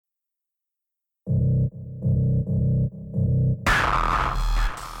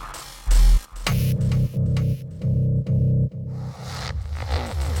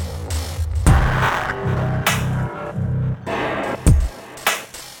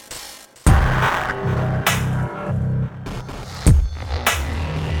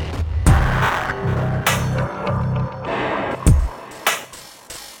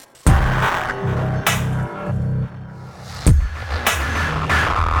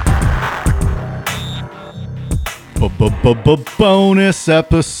Bonus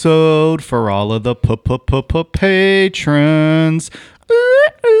episode for all of the patrons.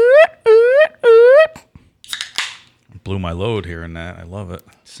 Blew my load hearing that. I love it.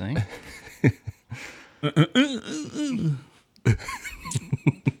 See? I'm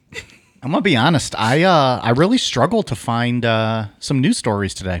gonna be honest. I really struggled to find some news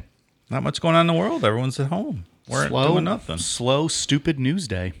stories today. Not much going on in the world. Everyone's at home. We're doing nothing. Slow, stupid news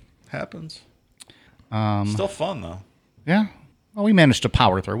day. Happens. Still fun though. Yeah. Well, we managed to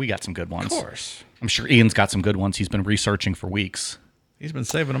power through. We got some good ones. Of course. I'm sure Ian's got some good ones. He's been researching for weeks. He's been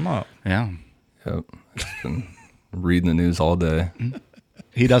saving them up. Yeah. Yep. I've been reading the news all day.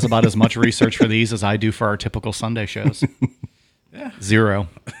 He does about as much research for these as I do for our typical Sunday shows. Yeah. Zero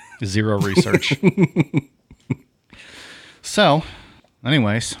research. So,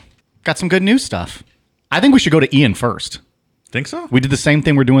 anyways, got some good news stuff. I think we should go to Ian first. Think so? We did the same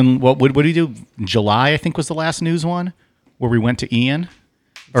thing we're doing. What did we do? July, I think, was the last news one where we went to Ian.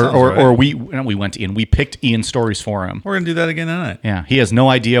 Or we went to Ian. We picked Ian's stories for him. We're going to do that again tonight. Yeah. He has no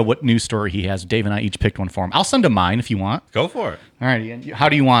idea what news story he has. Dave and I each picked one for him. I'll send him mine if you want. Go for it. All right, Ian. How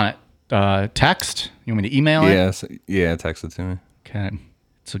do you want it? Text? You want me to email it? Yeah, text it to me. Okay.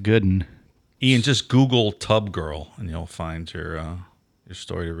 It's a good one. Ian, just Google Tub Girl and you'll find your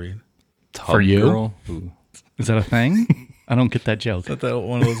story to read. Tub For you? Girl? Ooh. Is that a thing? I don't get that joke. Is that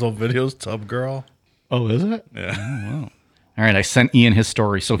one of those old videos, Tub Girl? Oh, is it? Yeah. Oh, wow. All right, I sent Ian his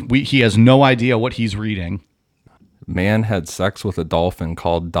story, so he has no idea what he's reading. Man had sex with a dolphin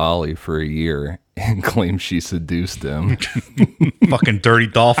called Dolly for a year and claimed she seduced him. Fucking dirty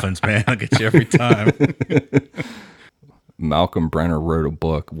dolphins, man. I'll get you every time. Malcolm Brenner wrote a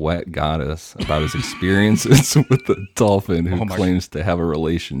book, Wet Goddess, about his experiences with the dolphin who claims to have a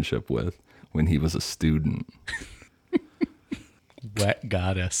relationship with when he was a student. Wet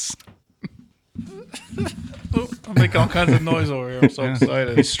Goddess. I'm making all kinds of noise over here. I'm so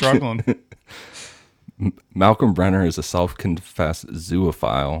excited. He's struggling. Malcolm Brenner is a self-confessed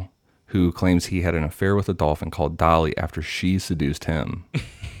zoophile who claims he had an affair with a dolphin called Dolly after she seduced him.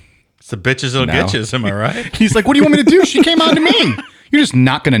 It's the bitches that'll get you, am I right? He's like, what do you want me to do? She came on to me. You're just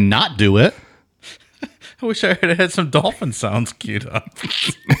not going to not do it. I wish I had some dolphin sounds queued up.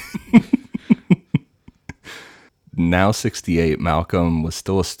 Now 68, Malcolm was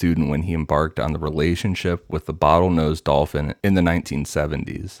still a student when he embarked on the relationship with the bottlenose dolphin in the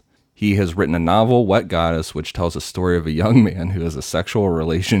 1970s. He has written a novel, Wet Goddess, which tells a story of a young man who has a sexual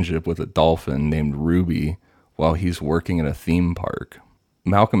relationship with a dolphin named Ruby while he's working in a theme park.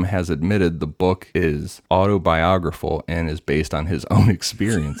 Malcolm has admitted the book is autobiographical and is based on his own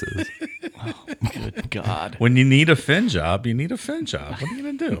experiences. Oh, good God. When you need a fin job, you need a fin job. What are you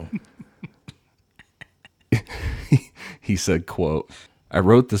going to do? He said, quote, I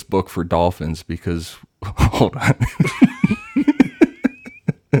wrote this book for dolphins because, hold on.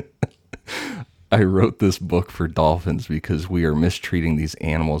 I wrote this book for dolphins because we are mistreating these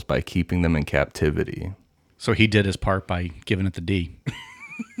animals by keeping them in captivity. So he did his part by giving it the D.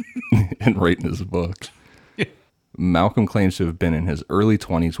 And writing his book. Malcolm claims to have been in his early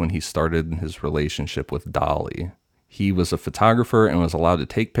 20s when he started his relationship with Dolly. He was a photographer and was allowed to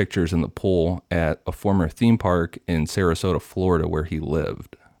take pictures in the pool at a former theme park in Sarasota, Florida, where he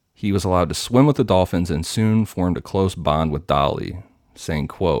lived. He was allowed to swim with the dolphins and soon formed a close bond with Dolly, saying,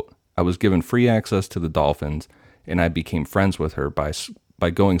 quote, I was given free access to the dolphins and I became friends with her by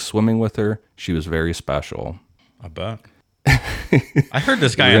going swimming with her. She was very special. I bet. I heard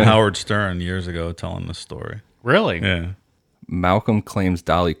this guy in Howard Stern years ago telling this story. Really? Yeah. Malcolm claims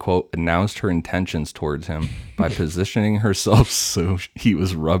Dolly, quote, announced her intentions towards him by positioning herself so he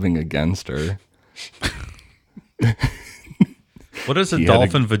was rubbing against her. What does a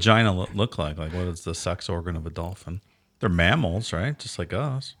dolphin vagina look like? Like, what is the sex organ of a dolphin? They're mammals, right? Just like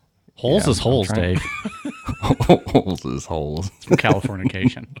us. Holes is holes, Dave. Holes is holes. From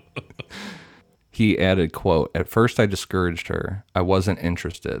Californication. He added, quote, at first I discouraged her. I wasn't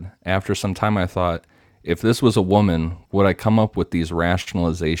interested. After some time I thought, if this was a woman, would I come up with these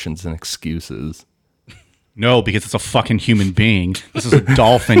rationalizations and excuses? No, because it's a fucking human being. This is a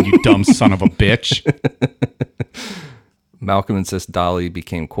dolphin, you dumb son of a bitch. Malcolm insists Dolly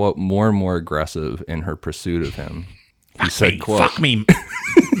became, quote, more and more aggressive in her pursuit of him. He said, quote, fuck me.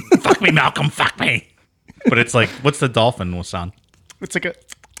 Fuck me, Malcolm, fuck me. But it's like, what's the dolphin sound? It's like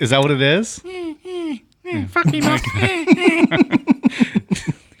is that what it is? Fuck me, Malcolm.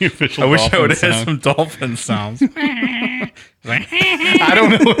 I wish I would have had some dolphin sounds. I don't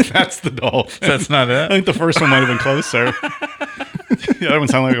know if that's the dolphin. That's not I it. think the first one might have been closer. The other one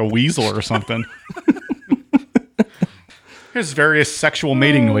sounded like a weasel or something. Here's various sexual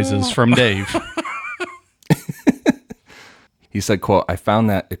mating noises from Dave. He said, quote, "I found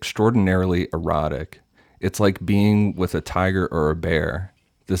that extraordinarily erotic. It's like being with a tiger or a bear.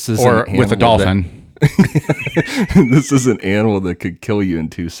 This is Or with a dolphin. This is an animal that could kill you in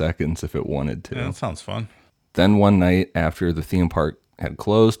 2 seconds if it wanted to." Yeah, that sounds fun. Then one night after the theme park had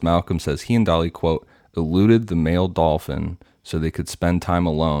closed, Malcolm says he and Dolly, quote, "eluded the male dolphin so they could spend time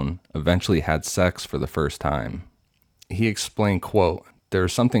alone, eventually had sex for the first time." He explained, quote, "There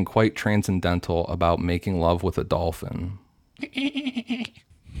is something quite transcendental about making love with a dolphin."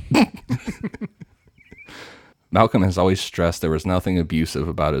 Malcolm has always stressed there was nothing abusive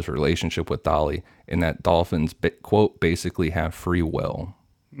about his relationship with Dolly and that dolphins, quote, "basically have free will."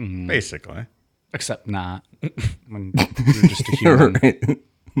 Basically. Except not. When you're just a human. Right.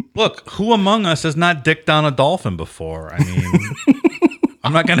 Look, who among us has not dicked down a dolphin before? I mean,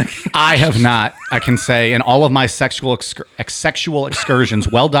 I'm not going to. I have not, I can say, in all of my sexual excursions,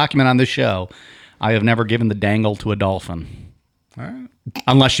 well documented on this show, I have never given the dangle to a dolphin. All right.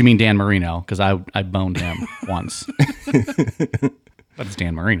 Unless you mean Dan Marino, because I boned him once. But it's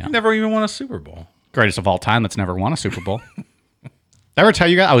Dan Marino. Never even won a Super Bowl. Greatest of all time that's never won a Super Bowl. Did I ever tell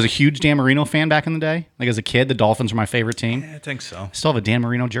you guys I was a huge Dan Marino fan back in the day? Like as a kid, the Dolphins were my favorite team. Yeah, I think so. I still have a Dan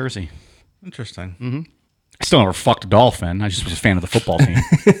Marino jersey. Interesting. I still never fucked a dolphin. I just was a fan of the football team.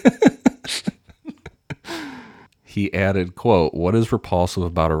 He added, quote, "What is repulsive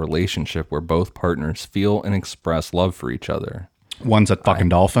about a relationship where both partners feel and express love for each other?" One's a fucking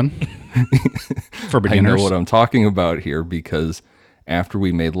dolphin. For I beginners. know what I'm talking about here because after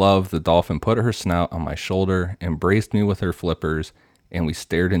we made love, the dolphin put her snout on my shoulder, embraced me with her flippers, and we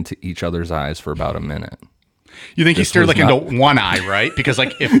stared into each other's eyes for about a minute. You think he This stared was like into one eye, right? Because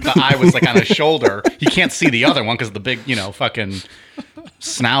like if the eye was like on his shoulder, he can't see the other one because of the big, fucking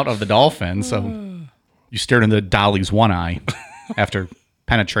snout of the dolphin. So you stared into Dolly's one eye after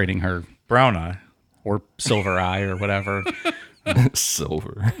penetrating her Brown eye. or silver eye or whatever.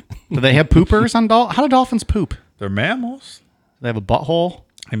 Silver. Do they have poopers on dolphins? How do dolphins poop? They're mammals. They have a butthole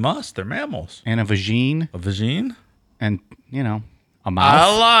They must. They're mammals. and a vagine A vagine? and, a I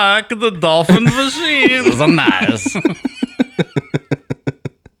mouth. like the dolphin vagine. Those are nice.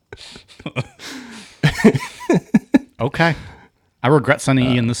 Okay. I regret sending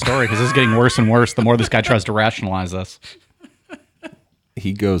Ian this story because this is getting worse and worse the more this guy tries to rationalize this.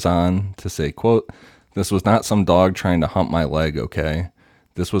 He goes on to say, quote, "This was not some dog trying to hump my leg, okay?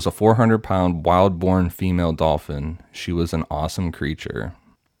 This was a 400-pound wild-born female dolphin. She was an awesome creature."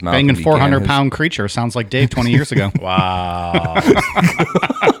 Malcolm Banging began 400-pound creature sounds like Dave 20 years ago. Wow.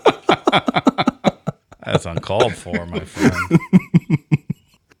 That's uncalled for, my friend.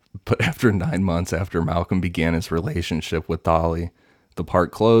 But after 9 months after Malcolm began his relationship with Dolly, the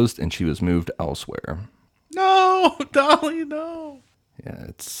park closed and she was moved elsewhere. No, Dolly, no. Yeah,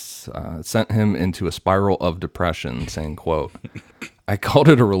 it sent him into a spiral of depression, saying, quote, "I called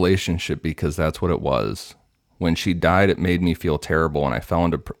it a relationship because that's what it was. When she died, it made me feel terrible, and I fell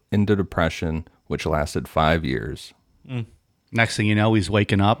into depression, which lasted 5 years." Next thing you know, he's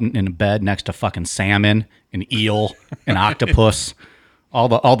waking up in a bed next to fucking salmon, an eel, an octopus, all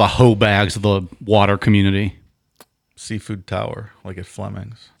the hoe bags of the water community. Seafood tower, like at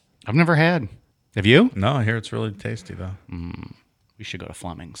Fleming's. I've never had. Have you? No, I hear it's really tasty, though. We should go to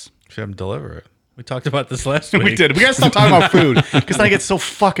Fleming's. Should have them deliver it. We talked about this last week. We did. We gotta stop talking about food because I get so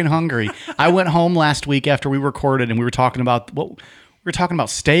fucking hungry. I went home last week after we recorded and we were talking about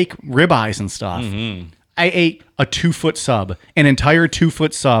steak, ribeyes, and stuff. I ate a 2-foot sub, an entire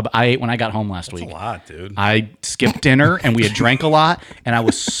 2-foot sub. I ate when I got home last week. That's a lot, dude. I skipped dinner and we had drank a lot and I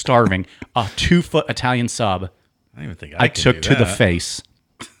was starving. A 2-foot Italian sub. I don't even think I can took do to the that. face.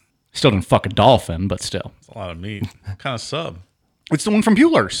 Still didn't fuck a dolphin, but still. It's a lot of meat. What kind of sub? It's the one from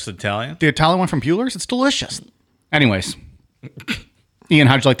Bueller's. It's Italian? The Italian one from Bueller's. It's delicious. Anyways, Ian,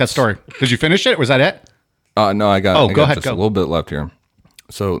 how'd you like that story? Did you finish it? Was that it? No, I got, Oh, I go got ahead, just go. a little bit left here.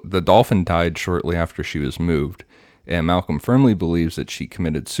 So the dolphin died shortly after she was moved, and Malcolm firmly believes that she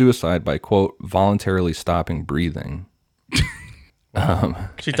committed suicide by, quote, voluntarily stopping breathing.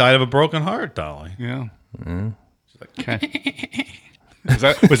 She died of a broken heart, Dolly. Yeah. Okay. Was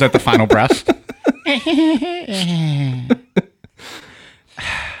that the final breath?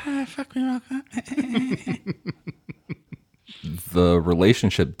 Fuck me, Malcolm. The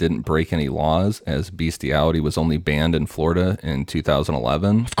relationship didn't break any laws, as bestiality was only banned in Florida in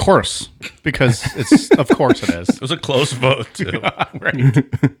 2011. Of course, because of course it is. It was a close vote, too. Right.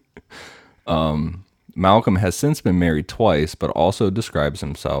 Malcolm has since been married twice, but also describes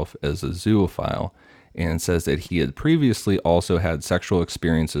himself as a zoophile and says that he had previously also had sexual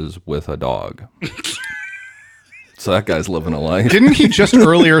experiences with a dog. So that guy's living a life. Didn't he just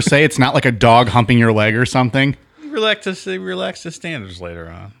earlier say it's not like a dog humping your leg or something? relax his standards later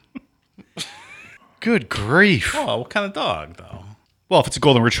on. Good grief. Oh, what kind of dog though? Well, if it's a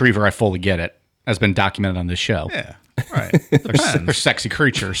golden retriever, I fully get it. Has been documented on this show. Yeah, right. They're sexy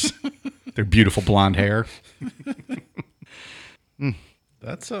creatures. They're beautiful blonde hair.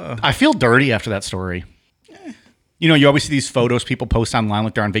 That's I feel dirty after that story. You know, you always see these photos people post online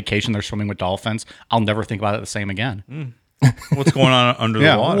like they're on vacation, they're swimming with dolphins. I'll never think about it the same again. what's going on under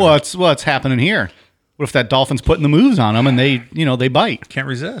the water. What's happening here? What if that dolphin's putting the moves on them and they bite? Can't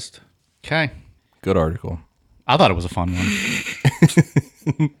resist. Okay. Good article. I thought it was a fun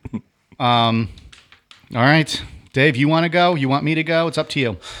one. All right. Dave, you want to go? You want me to go? It's up to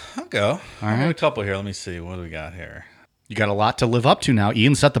you. I'll go. All I have right. a couple here. Let me see. What do we got here? You got a lot to live up to now.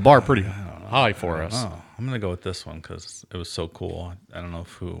 Ian set the bar pretty high for us. Oh, I'm going to go with this one because it was so cool. I don't know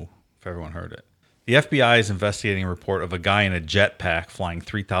if everyone heard it. The FBI is investigating a report of a guy in a jetpack flying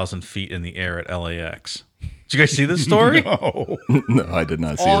 3,000 feet in the air at LAX. Did you guys see this story? No. No, I did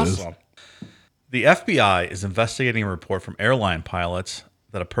not see this. Awesome. The FBI is investigating a report from airline pilots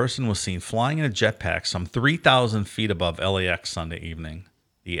that a person was seen flying in a jetpack some 3,000 feet above LAX Sunday evening.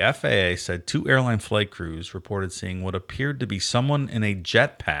 The FAA said 2 airline flight crews reported seeing what appeared to be someone in a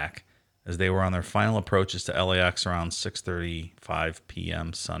jetpack as they were on their final approaches to LAX around 6:35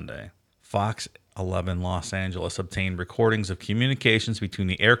 p.m. Sunday. Fox 11 Los Angeles obtained recordings of communications between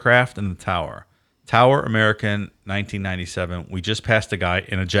the aircraft and the tower. Tower, American, 1997. We just passed a guy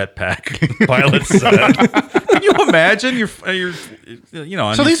in a jetpack. Pilot said. Can you imagine? You're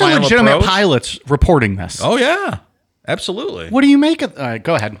on So your these are final legitimate approach? pilots reporting this. Oh yeah, absolutely. What do you make of?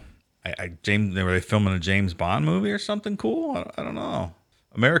 Go ahead. Were they filming a James Bond movie or something cool? I don't know.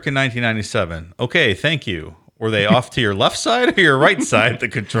 American 1997. Okay, thank you. Were they off to your left side or your right side? The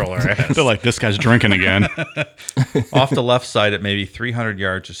controller asked. They're like, this guy's drinking again. Off the left side at maybe 300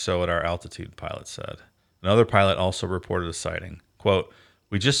 yards or so at our altitude, pilot said. Another pilot also reported a sighting. Quote,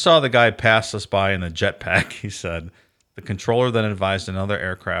 we just saw the guy pass us by in a jetpack, he said. The controller then advised another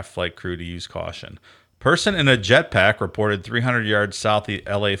aircraft flight crew to use caution. Person in a jetpack reported 300 yards south the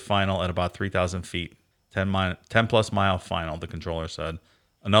LA final at about 3,000 feet. 10-plus mile final, the controller said.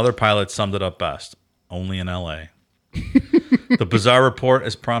 Another pilot summed it up best. Only in LA. The bizarre report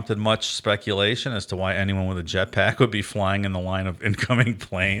has prompted much speculation as to why anyone with a jetpack would be flying in the line of incoming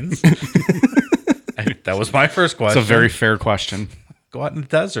planes. That was my first question. It's a very fair question. Go out in the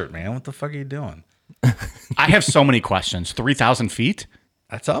desert, man. What the fuck are you doing? I have so many questions. 3,000 feet?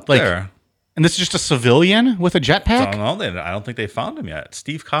 That's up Like, there. And this is just a civilian with a I jetpack? don't know. I don't think they found him yet.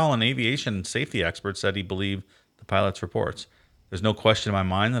 Steve Kyle, an aviation safety expert, said he believed the pilot's reports. There's no question in my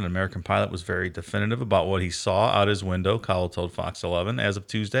mind that an American pilot was very definitive about what he saw out his window, Kyle told Fox 11. As of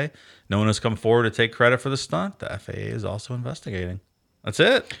Tuesday, no one has come forward to take credit for the stunt. The FAA is also investigating. That's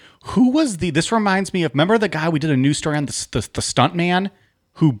it. Who was this reminds me of, remember the guy we did a news story on, the stunt man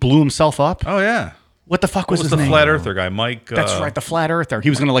who blew himself up? Oh, yeah. What the fuck was What was his the name? flat earther guy? Mike. That's right, the flat earther. He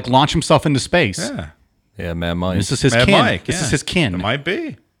was going to like launch himself into space. Yeah. Yeah, Mad Mike. This is his Mad kin. Mike. This yeah. is his kin. It might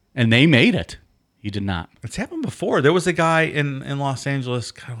be. And they made it. He did not. It's happened before. There was a guy in Los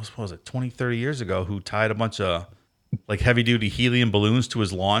Angeles, God, what was it, 20, 30 years ago, who tied a bunch of like heavy-duty helium balloons to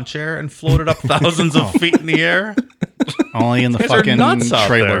his lawn chair and floated up thousands of feet in the air. Only in the Guys are fucking nuts out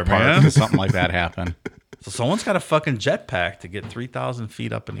trailer there, park man. does something like that happen. So someone's got a fucking jetpack to get 3,000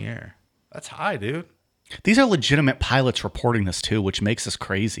 feet up in the air. That's high, dude. These are legitimate pilots reporting this too, which makes us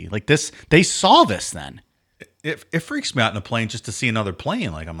crazy. Like this, they saw this then. It freaks me out in a plane just to see another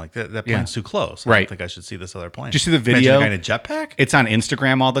plane. Like I'm like that plane's Yeah. too close. I Right. don't think I should see this other plane. Did you see the Imagine video? a guy in a jetpack? It's on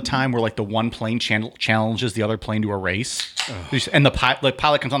Instagram all the time where like the one plane challenges the other plane to a race. And the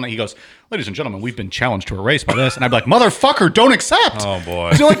pilot comes on and he goes, ladies and gentlemen, we've been challenged to a race by this. And I'd be like, motherfucker, don't accept. Oh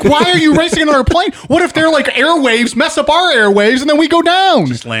boy. So like, why are you racing another plane? What if they're like airwaves mess up our airwaves and then we go down?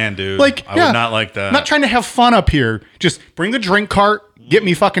 Just land, dude. Like, I would not like that. I'm not trying to have fun up here. Just bring the drink cart, get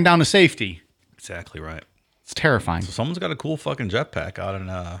me fucking down to safety. Exactly right. It's terrifying. Someone's got a cool fucking jetpack out in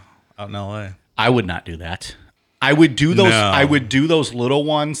LA. I would not do that. I would do those. No. I would do those little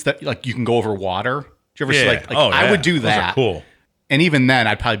ones that like you can go over water. Do you ever see like I would do Those that. are cool. And even then,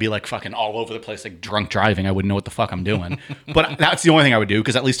 I'd probably be like fucking all over the place, like drunk driving. I wouldn't know what the fuck I'm doing. But that's the only thing I would do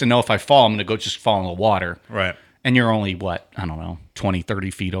because at least I know if I fall, I'm going to go just fall in the water. Right. And you're only, what, I don't know, 20,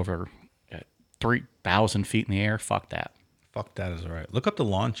 30 feet over 3,000 feet in the air. Fuck that. Fuck that is right. Look up the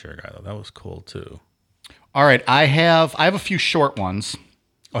lawn chair guy though. That was cool too. All right. I have a few short ones.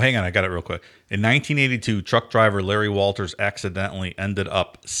 Oh, hang on. I got it real quick. In 1982, truck driver Larry Walters accidentally ended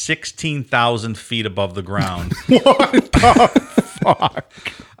up 16,000 feet above the ground. What the fuck?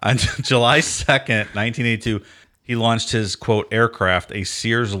 On July 2nd, 1982, He launched his, quote, aircraft, a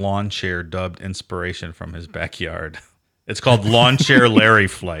Sears lawn chair dubbed inspiration from his backyard. It's called Lawn Chair Larry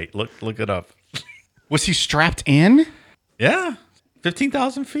Flight. Look it up. Was he strapped in? Yeah,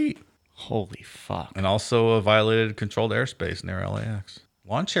 15,000 feet. Holy fuck. And also violated controlled airspace near LAX.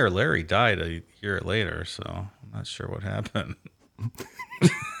 Lawn Chair Larry died a year later, so I'm not sure what happened.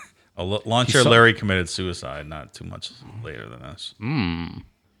 Lawn Chair Larry committed suicide not too much later than this.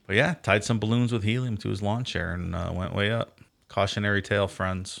 But yeah, tied some balloons with helium to his lawn chair and went way up. Cautionary tale,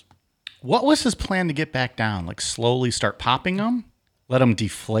 friends. What was his plan to get back down? Like slowly start popping them? Let them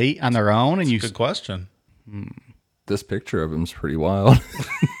deflate on their own? Good question. This picture of him's pretty wild.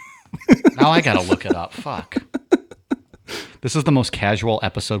 Now I gotta look it up. Fuck. This is the most casual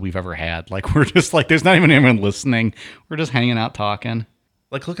episode we've ever had. Like, we're just like, there's not even anyone listening. We're just hanging out talking.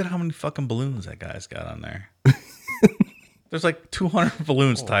 Like, look at how many fucking balloons that guy's got on there. There's like 200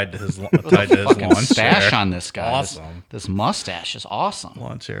 balloons tied to his Fucking lawn stash chair. on this guy. Awesome. This mustache is awesome.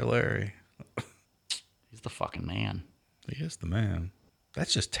 Lawn Chair Larry. He's the fucking man. He is the man.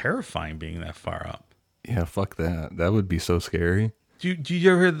 That's just terrifying being that far up. Yeah, fuck that. That would be so scary. Do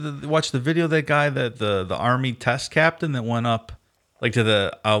you ever watch the video of that guy, that the Army test captain that went up like to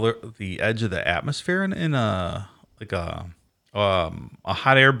the edge of the atmosphere in a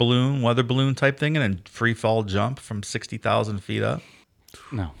hot air balloon, weather balloon type thing, and then free fall jump from 60,000 feet up?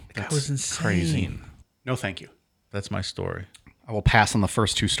 No, That was insane. crazy. No, thank you. That's my story. I will pass on the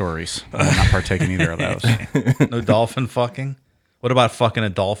first two stories. I will not partake in either of those. No dolphin fucking? What about fucking a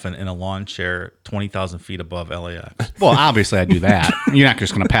dolphin in a lawn chair 20,000 feet above LAX? Well, obviously I'd do that. You're not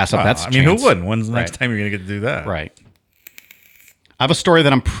just going to pass up that I mean, who chance. wouldn't? When's the next Right. time you're going to get to do that? Right. I have a story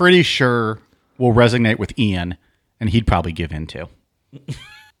that I'm pretty sure will resonate with Ian, and he'd probably give in to.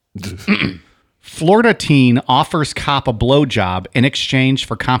 Florida teen offers cop a blowjob in exchange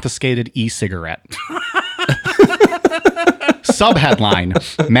for confiscated e-cigarette.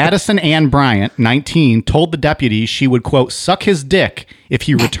 Subheadline: Madison Ann Bryant, 19, told the deputies she would, quote, suck his dick if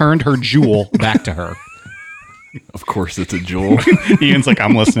he returned her jewel back to her. Of course, it's a jewel. Ian's like,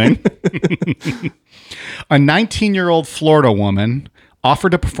 I'm listening. A 19-year-old Florida woman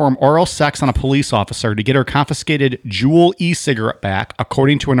offered to perform oral sex on a police officer to get her confiscated Juul e-cigarette back,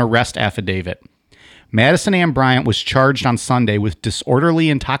 according to an arrest affidavit. Madison Ann Bryant was charged on Sunday with disorderly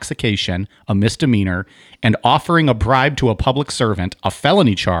intoxication, a misdemeanor, and offering a bribe to a public servant, a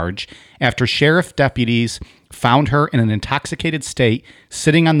felony charge, after sheriff deputies found her in an intoxicated state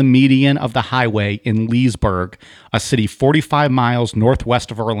sitting on the median of the highway in Leesburg, a city 45 miles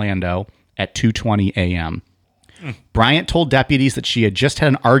northwest of Orlando, at 2:20 a.m. Bryant told deputies that she had just had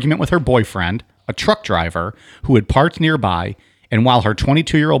an argument with her boyfriend, a truck driver, who had parked nearby, and while her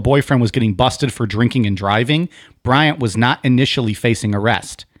 22-year-old boyfriend was getting busted for drinking and driving, Bryant was not initially facing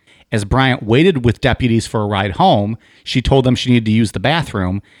arrest. As Bryant waited with deputies for a ride home, she told them she needed to use the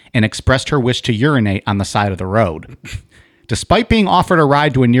bathroom and expressed her wish to urinate on the side of the road. Despite being offered a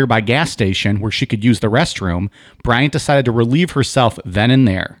ride to a nearby gas station where she could use the restroom, Bryant decided to relieve herself then and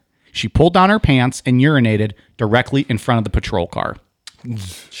there. She pulled down her pants and urinated directly in front of the patrol car.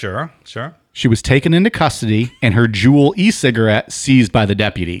 Sure. She was taken into custody and her Juul e-cigarette seized by the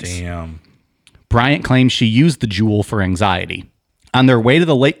deputies. Damn. Bryant claims she used the Juul for anxiety. On their way to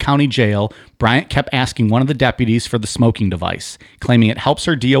the Lake County Jail, Bryant kept asking one of the deputies for the smoking device, claiming it helps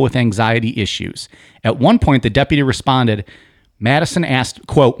her deal with anxiety issues. At one point, the deputy responded, Madison asked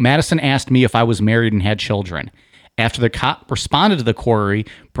me if I was married and had children. After the cop responded to the query,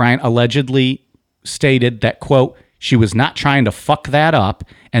 Bryant allegedly stated that, quote, she was not trying to fuck that up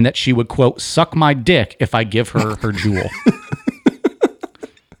and that she would, quote, suck my dick if I give her her Juul.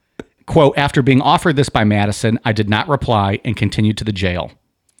 Quote, after being offered this by Madison, I did not reply and continued to the jail.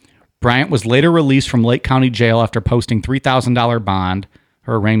 Bryant was later released from Lake County Jail after posting $3,000 bond.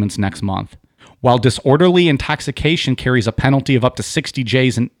 Her arraignment's next month. While disorderly intoxication carries a penalty of up to 60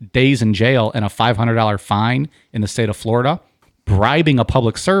 days in jail and a $500 fine in the state of Florida, bribing a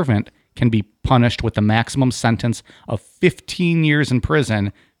public servant can be punished with the maximum sentence of 15 years in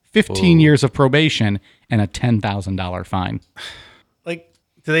prison, 15 years of probation, and a $10,000 fine. Like,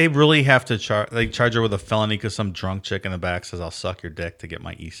 do they really have to charge her with a felony because some drunk chick in the back says, I'll suck your dick to get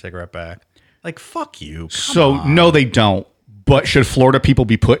my e-cigarette back? Like, fuck you. Come on. No, they don't. But should Florida people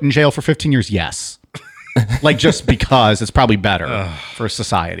be put in jail for 15 years? Yes. Like, just because it's probably better for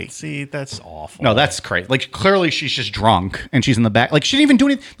society. See, that's awful. No, that's crazy. Like, clearly she's just drunk and she's in the back. Like, she didn't even do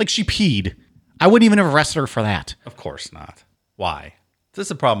anything. Like, she peed. I wouldn't even have arrested her for that. Of course not. Why? This is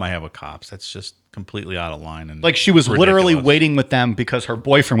the problem I have with cops. That's just completely out of line. And Like, she was literally ridiculous. waiting with them because her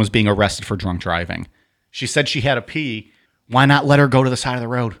boyfriend was being arrested for drunk driving. She said she had to pee. Why not let her go to the side of the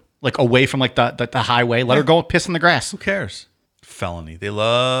road? like away from like the highway. Let her go piss in the grass. Who cares? Felony. They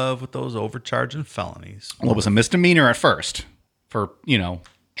love with those overcharging felonies. Well, it was a misdemeanor at first for,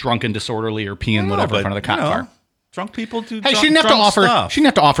 drunken, disorderly, or peeing whatever in front of the cop car. Drunk people do. Hey, she didn't have to offer. Stuff. She didn't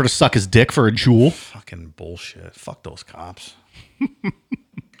have to offer to suck his dick for a jewel. Fucking bullshit. Fuck those cops.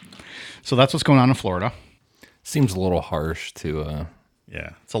 So that's what's going on in Florida. Seems a little harsh to. Yeah,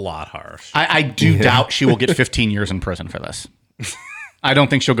 it's a lot harsh. I do doubt she will get 15 years in prison for this. I don't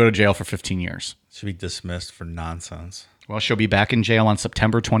think she'll go to jail for 15 years. Should be dismissed for nonsense. Well, she'll be back in jail on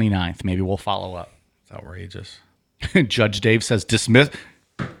September 29th. Maybe we'll follow up. It's outrageous. Judge Dave says dismissed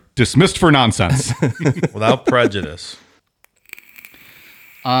for nonsense. Without prejudice.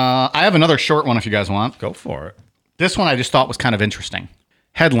 I have another short one if you guys want. Go for it. This one I just thought was kind of interesting.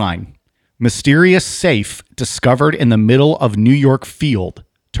 Headline: Mysterious safe discovered in the middle of New York field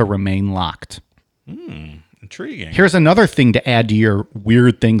to remain locked. Intriguing. Here's another thing to add to your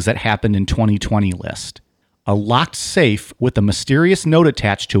weird things that happened in 2020 list. A locked safe with a mysterious note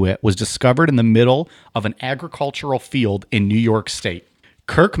attached to it was discovered in the middle of an agricultural field in New York State.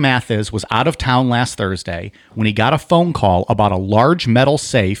 Kirk Mathis was out of town last Thursday when he got a phone call about a large metal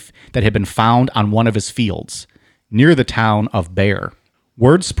safe that had been found on one of his fields near the town of Bear.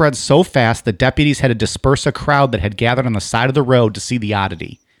 Word spread so fast that deputies had to disperse a crowd that had gathered on the side of the road to see the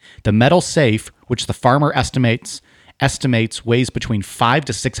oddity. The metal safe, which the farmer estimates weighs between 500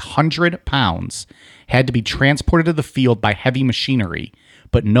 to 600 pounds, had to be transported to the field by heavy machinery,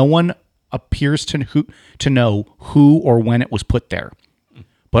 but no one appears to know who or when it was put there.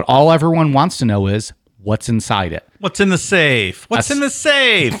 But all everyone wants to know is what's inside it. What's in the safe? What's in the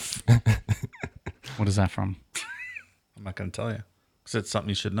safe? What is that from? I'm not going to tell you because it's something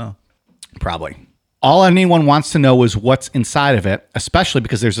you should know. Probably. All anyone wants to know is what's inside of it, especially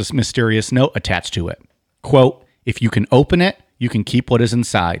because there's this mysterious note attached to it. Quote, if you can open it, you can keep what is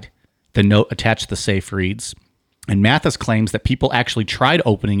inside. The note attached to the safe reads, and Mathis claims that people actually tried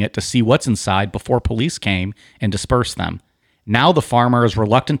opening it to see what's inside before police came and dispersed them. Now the farmer is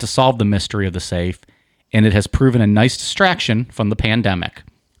reluctant to solve the mystery of the safe, and it has proven a nice distraction from the pandemic.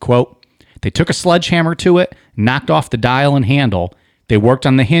 Quote, they took a sledgehammer to it, knocked off the dial and handle. They worked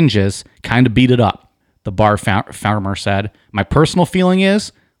on the hinges, kind of beat it up. The bar farmer said, my personal feeling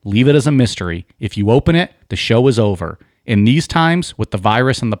is, leave it as a mystery. If you open it, the show is over. In these times, with the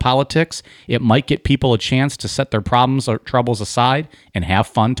virus and the politics, it might get people a chance to set their problems or troubles aside and have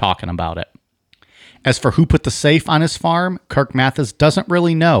fun talking about it. As for who put the safe on his farm, Kirk Mathis doesn't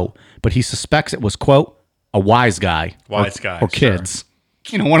really know, but he suspects it was, quote, a wise guy. Or kids.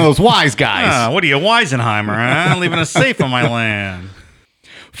 Sure. One of those wise guys. What are you, Weisenheimer, huh? Leaving a safe on my land.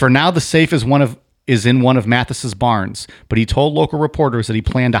 For now, the safe is in one of Mathis's barns, but he told local reporters that he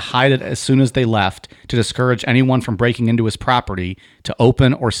planned to hide it as soon as they left to discourage anyone from breaking into his property to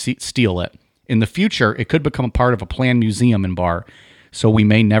open or steal it. In the future, it could become a part of a planned museum and bar, so we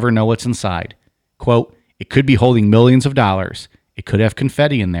may never know what's inside. Quote, it could be holding millions of dollars. It could have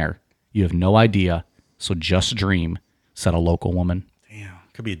confetti in there. You have no idea, so just dream, said a local woman. Damn,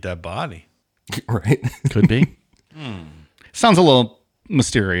 could be a dead body. Right. Could be. Sounds a little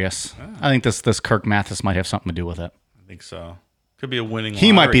mysterious. I think this Kirk Mathis might have something to do with it. I think so. Could be a winning.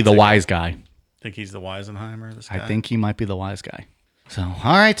 He might be the wise guy. Think he's the Weisenheimer? This guy? I think he might be the wise guy. So,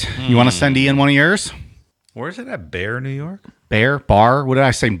 all right. You want to send Ian one of yours? Where is it at? Bear, New York? Bar. What did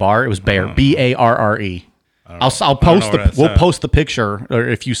I say? Bar. It was Bear. Barre. I'll post we'll post the picture, or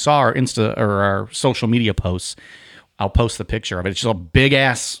if you saw our Insta or our social media posts, I'll post the picture of it. It's just a big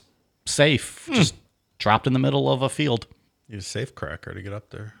ass safe, just dropped in the middle of a field. Need a safe cracker to get up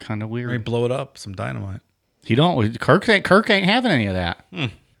there. Kind of Maybe weird. blow it up, some dynamite. He don't. Kirk ain't having any of that.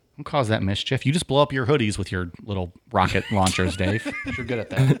 Don't cause that mischief. You just blow up your hoodies with your little rocket launchers, Dave. You're good at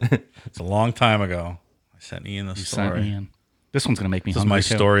that. It's a long time ago. I sent Ian the story. Ian. This one's gonna make me This is hungry my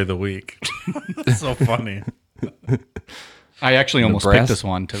too. story of the week. It's so funny. I actually almost picked this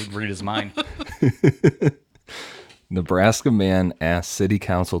one to read his mind. Nebraska man asked city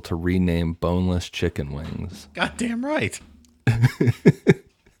council to rename boneless chicken wings. Goddamn right.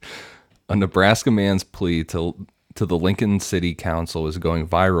 A Nebraska man's plea to the Lincoln City Council is going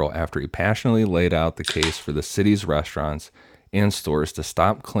viral after he passionately laid out the case for the city's restaurants and stores to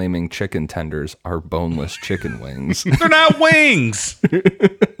stop claiming chicken tenders are boneless chicken wings. They're not wings.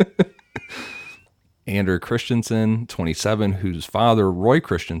 Andrew Christensen, 27, whose father, Roy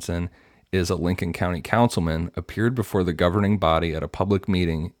Christensen, is a Lincoln County councilman, appeared before the governing body at a public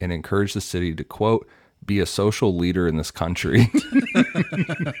meeting and encouraged the city to, quote, be a social leader in this country.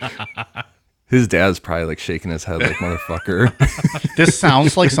 His dad's probably like shaking his head like, motherfucker. This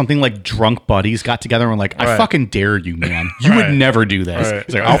sounds like something like drunk buddies got together and were like, I Right. fucking dare you, man. You would never do this. Right.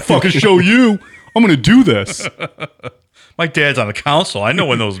 He's like, I'll fucking show you. I'm going to do this. My dad's on the council. I know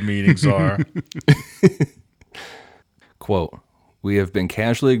when those meetings are. Quote, we have been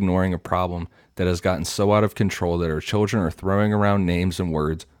casually ignoring a problem that has gotten so out of control that our children are throwing around names and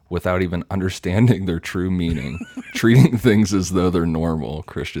words without even understanding their true meaning, treating things as though they're normal,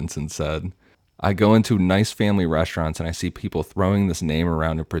 Christensen said. I go into nice family restaurants and I see people throwing this name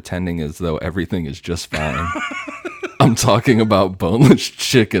around and pretending as though everything is just fine. I'm talking about boneless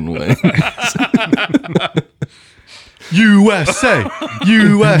chicken wings. USA,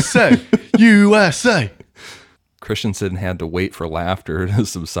 USA, USA. Christensen had to wait for laughter to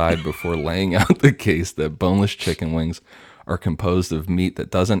subside before laying out the case that boneless chicken wings are composed of meat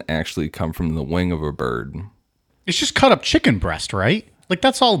that doesn't actually come from the wing of a bird. It's just cut up chicken breast, right? Like,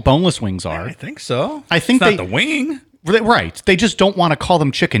 that's all boneless wings I are. think so. I think it's not they- the wing. Right. They just don't want to call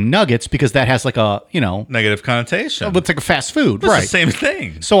them chicken nuggets because that has like a, Negative connotation. it's like a fast food. It's Right. the same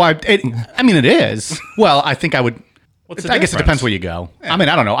thing. So I mean, it is. Well, I think I would. What's the I guess it difference? depends where you go. I mean,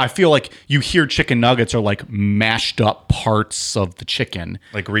 I don't know. I feel like you hear chicken nuggets are like mashed up parts of the chicken,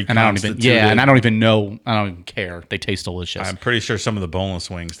 Like and I don't even. reconstituted. Yeah, and I don't even know. I don't even care. They taste delicious. I'm pretty sure some of the boneless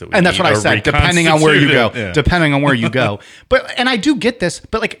wings that we And that's eat what I are said. Depending on where you go, reconstituted. Yeah. depending on where you go. But I do get this.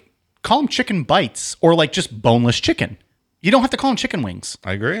 But like, call them chicken bites or like just boneless chicken. You don't have to call them chicken wings.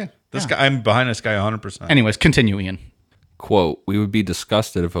 I agree. This guy, I'm behind this guy 100%. Anyways, continue, Ian. Quote, we would be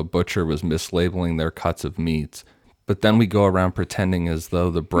disgusted if a butcher was mislabeling their cuts of meats, but then we go around pretending as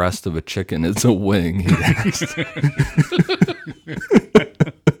though the breast of a chicken is a wing, he asked.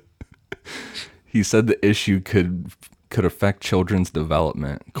 He said the issue could affect children's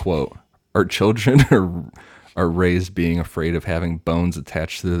development. Quote, our children are raised being afraid of having bones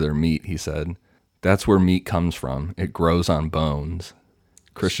attached to their meat, he said. That's where meat comes from. It grows on bones.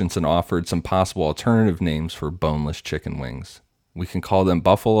 Christensen offered some possible alternative names for boneless chicken wings. We can call them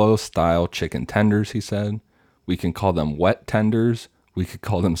buffalo-style chicken tenders, he said. We can call them wet tenders. We could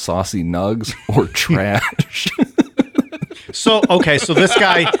call them saucy nugs or trash. So okay, so this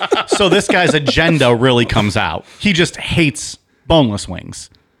guy's agenda really comes out. He just hates boneless wings,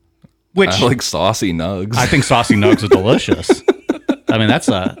 which I like saucy nugs. I think saucy nugs are delicious. I mean, that's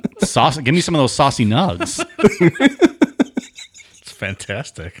a sauce. Give me some of those saucy nugs. It's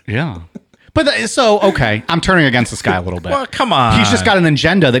fantastic. Yeah. But okay, I'm turning against this guy a little bit. Well, come on. He's just got an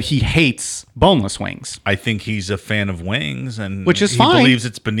agenda that he hates boneless wings. I think he's a fan of wings, and Which is he fine. believes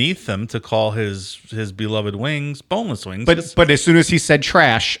it's beneath him to call his beloved wings boneless wings. But as soon as he said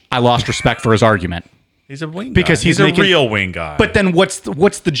trash, I lost respect for his argument. he's a wing because guy. he's a making- real wing guy. But then what's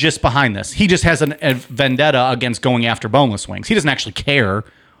the gist behind this? He just has a vendetta against going after boneless wings. He doesn't actually care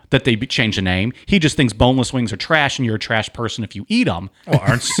that they change the name. He just thinks boneless wings are trash, and you're a trash person if you eat them. well,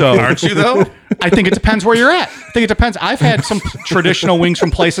 aren't you though? I think it depends where you're at. I think it depends. I've had some traditional wings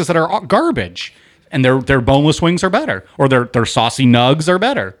from places that are garbage, and their boneless wings are better, or their saucy nugs are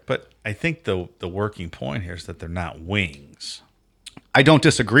better. But I think the working point here is that they're not wings. I don't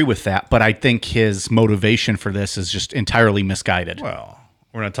disagree with that, but I think his motivation for this is just entirely misguided. Well,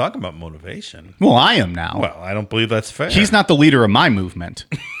 we're not talking about motivation. Well, I am now. Well, I don't believe that's fair. He's not the leader of my movement.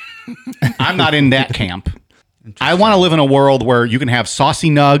 I'm not in that camp. I want to live in a world where you can have saucy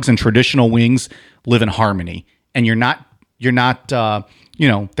nugs and traditional wings live in harmony, and they're not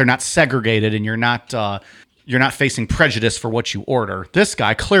segregated, and you're not facing prejudice for what you order. This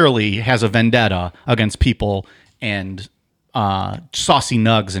guy clearly has a vendetta against people and saucy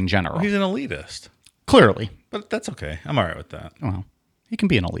nugs in general. He's an elitist. Clearly. But that's okay. I'm all right with that. Well, he can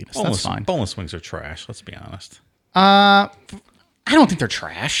be an elitist. That's fine. Boneless wings are trash. Let's be honest. I don't think they're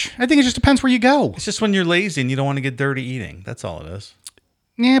trash. I think it just depends where you go. It's just when you're lazy and you don't want to get dirty eating. That's all it is.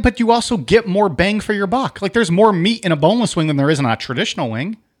 Yeah, but you also get more bang for your buck. Like, there's more meat in a boneless wing than there is in a traditional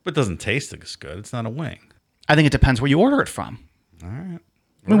wing. But it doesn't taste as good. It's not a wing. I think it depends where you order it from. All right.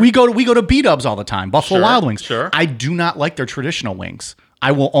 I mean, we go to B-Dubs all the time, Buffalo Sure, Wild Wings. sure. I do not like their traditional wings.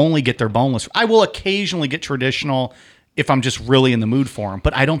 I will only get their boneless. I will occasionally get traditional if I'm just really in the mood for them,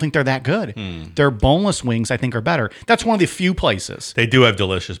 but I don't think they're that good. Their boneless wings, I think, are better. That's one of the few places. They do have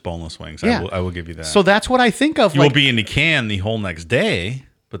delicious boneless wings. Yeah. I will give you that. So that's what I think of. you Like, will be in the can the whole next day,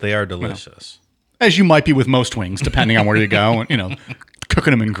 but they are delicious. as you might be with most wings, depending on where you go, and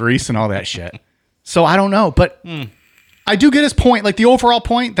cooking them in grease and all that shit. So I don't know, but I do get his point. Like, the overall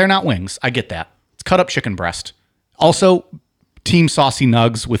point, they're not wings. I get that. It's cut up chicken breast. Also, Team Saucy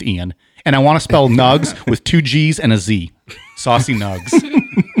Nugs with Ian. And I want to spell nugs with 2 G's and a Z. Saucy Nugs.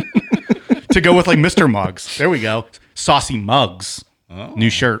 To go with like Mr. Muggs. There we go. Saucy Mugs. Oh.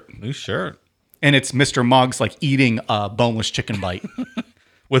 New shirt. New shirt. and it's Mr. Muggs like eating a boneless chicken bite.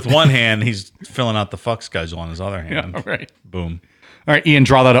 With one hand, he's filling out the fuck schedule on his other hand. Yeah, right. Boom. All right, Ian,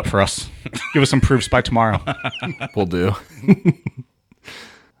 draw that up for us. Give us some proofs by tomorrow. Will do.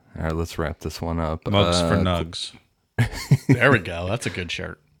 All right, let's wrap this one up. Mugs for nugs. There we go. That's a good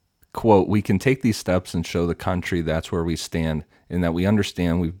shirt. Quote, we can take these steps and show the country that's where we stand and that we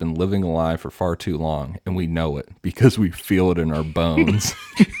understand we've been living a lie for far too long, and we know it because we feel it in our bones.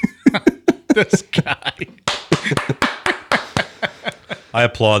 This guy. I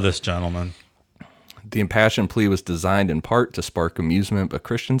applaud this gentleman. The impassioned plea was designed in part to spark amusement, but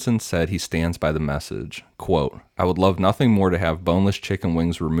Christensen said he stands by the message. Quote, I would love nothing more to have boneless chicken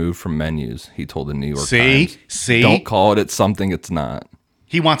wings removed from menus, he told the New York Times. See? Don't call it something it's not.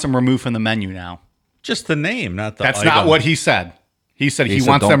 He wants them removed from the menu now. Just the name, not the That's item. not what he said. He said he He said,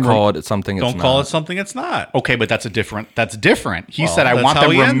 wants don't them call it something it's Don't not. call it something it's not. Okay, but that's different. He Well, said I that's want how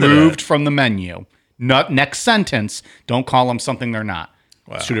them he ended removed it. from the menu. Next sentence, don't call them something they're not.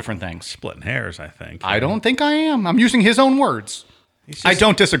 It's two different things. Splitting hairs, I think. I don't think I am. I'm using his own words. I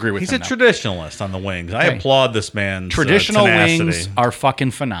don't disagree with He's him. a traditionalist on the wings. I applaud this man's Traditional tenacity. wings are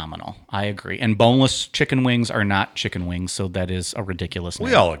fucking phenomenal. I agree. And boneless chicken wings are not chicken wings, so that is a ridiculous name.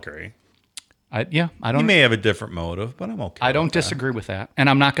 We all agree. I He don't. may have a different motive, but I'm okay. I don't with that. disagree with that. And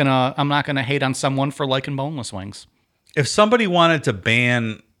I'm not gonna hate on someone for liking boneless wings. If somebody wanted to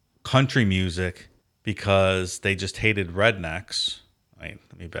ban country music because they just hated rednecks, wait,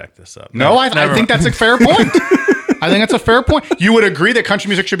 let me back this up. No, I think that's a fair point. I think that's a fair point. You would agree that country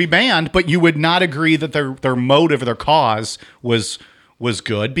music should be banned, but you would not agree that their motive or their cause was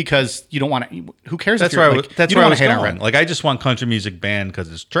good because you don't want to. Who cares? That's if you're, where like, that's you where don't I was wanna hate on going. red. Like, I just want country music banned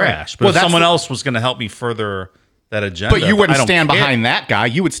because it's trash. But Well, if that's someone the- else was going to help me further that agenda, But you I wouldn't don't stand care. behind that guy.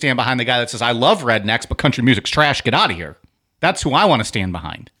 You would stand behind the guy that says, "I love rednecks, but country music's trash. Get out of here." That's who I want to stand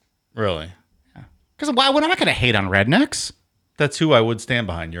behind. Really, Because why would I not going to hate on rednecks? that's who I would stand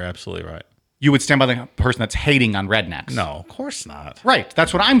behind. You're absolutely right. You would stand by the person that's hating on rednecks. No, of course not. Right.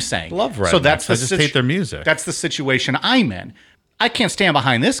 That's what I'm saying. Love rednecks. So that's I just hate their music. That's the situation I'm in. I can't stand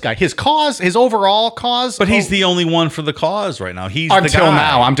behind this guy. His cause, his overall cause. But he's the only one for the cause right now. He's the until guy.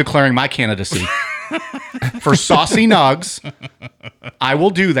 now. I'm declaring my candidacy for Saucy Nugs. I will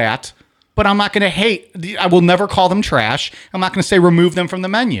do that, but I'm not going to hate. I will never call them trash. I'm not going to say remove them from the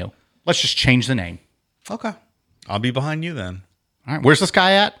menu. Let's just change the name. Okay, I'll be behind you then. All right. Where's this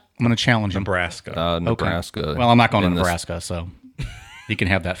guy at? I'm going to challenge him. Nebraska. Nebraska. Well, I'm not going to in this- Nebraska, so he can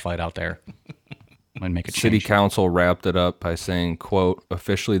have that fight out there. I'm going to make a City change. Council wrapped it up by saying, quote,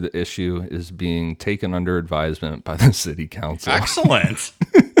 officially the issue is being taken under advisement by the City Council. Excellent.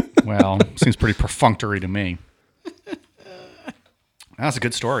 Well, seems pretty perfunctory to me. That's a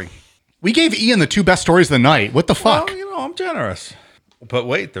good story. We gave Ian the two best stories of the night. What the fuck? Well, I'm generous. But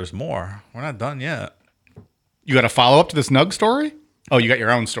wait, there's more. We're not done yet. You got a follow up to this Nug story? Oh, you got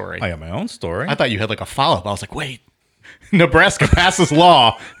your own story. I got my own story. I thought you had like a follow up. I was like, wait. Nebraska passes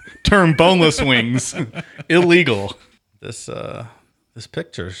law, term boneless wings illegal. This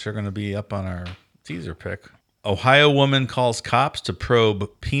picture is sure going to be up on our teaser pic. Ohio woman calls cops to probe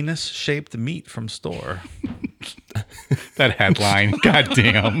penis-shaped meat from store. That headline. God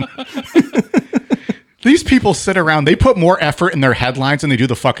damn. These people sit around, they put more effort in their headlines than they do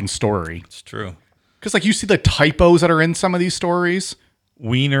the fucking story. It's true. Because like you see the typos that are in some of these stories.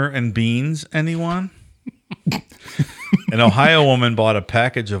 Wiener and beans, anyone? An Ohio woman bought a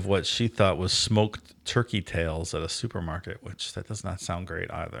package of what she thought was smoked turkey tails at a supermarket, which that does not sound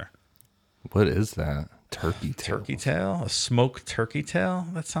great either. What is that? Turkey tail. Turkey tail? A smoked turkey tail?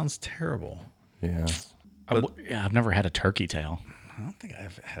 That sounds terrible. Yeah. I've never had a turkey tail. I don't think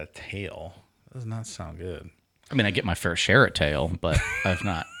I've had a tail. That does not sound good. I mean, I get my fair share of tail, but I've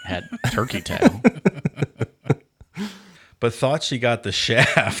not had turkey tail. But thought she got the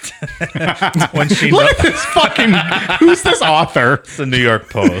shaft when she Look at this fucking. Who's this author? the New York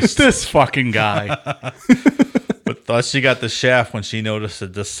Post. This fucking guy. But thought she got the shaft when she noticed a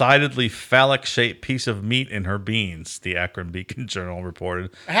decidedly phallic-shaped piece of meat in her beans. The Akron Beacon Journal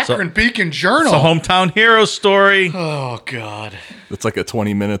reported. Akron Beacon Journal. It's a hometown hero story. Oh God. It's like a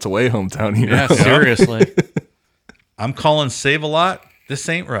 20 minutes away hometown here. Yeah, seriously. I'm calling Save-A-Lot. This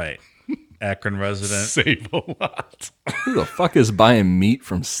ain't right. Akron resident. Save a lot. Who the fuck is buying meat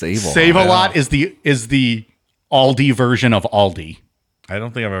from Save-A-Lot? Save a lot is the Aldi version of Aldi. I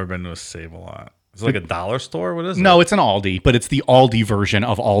don't think I've ever been to a Save-A-Lot. Is it like a dollar store? What is it? No, it's an Aldi, but it's the Aldi version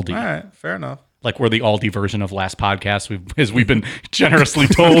of Aldi. All right, fair enough. Like we're the Aldi version of last podcast, we've been generously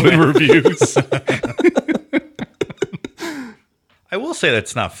told in reviews. I will say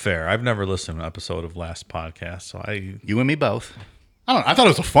that's not fair. I've never listened to an episode of last podcast, so You and me both. I thought it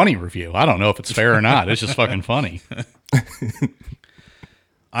was a funny review. I don't know if it's fair or not. It's just fucking funny.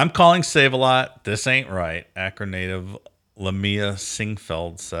 I'm calling Save-A-Lot. This ain't right. Akron native Lamia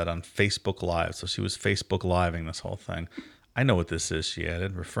Singfeld said on Facebook Live. So she was Facebook Living this whole thing. I know what this is, she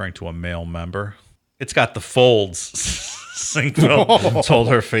added, referring to a male member. It's got the folds, Singfeld told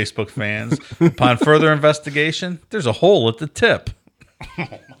her Facebook fans. Upon further investigation, there's a hole at the tip. Oh,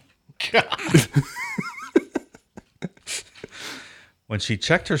 my God. When she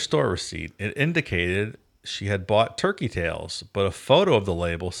checked her store receipt, it indicated she had bought turkey tails, but a photo of the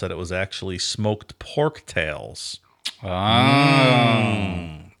label said it was actually smoked pork tails. So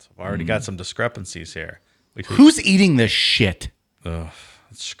I've already got some discrepancies here. Who's eating this shit?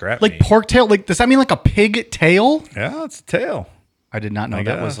 It's scrap like meat. pork tail? Like, does that mean like a pig tail? Yeah, it's a tail. I did not know I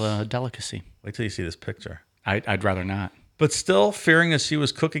that was guess. a delicacy. Wait till you see this picture. I'd rather not. But still, fearing that she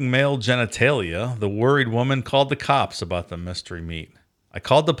was cooking male genitalia, the worried woman called the cops about the mystery meat. I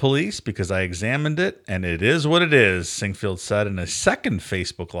called the police because I examined it, and it is what it is, Singfield said in a second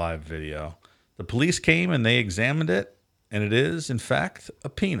Facebook Live video. The police came and they examined it, and it is, in fact, a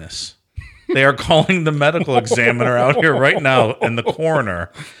penis. They are calling the medical examiner out here right now and the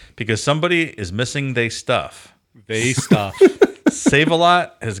coroner because somebody is missing they stuff. They stuff.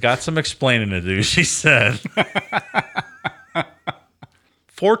 Save-A-Lot has got some explaining to do, she said.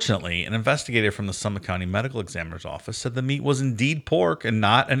 Fortunately, an investigator from the Summit County Medical Examiner's Office said the meat was indeed pork and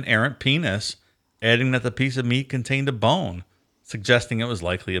not an errant penis, adding that the piece of meat contained a bone, suggesting it was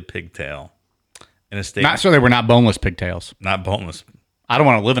likely a pigtail. In a statement, Not so they were not boneless pigtails. not boneless. I don't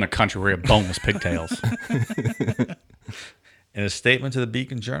want to live in a country where you have boneless pigtails. In a statement to the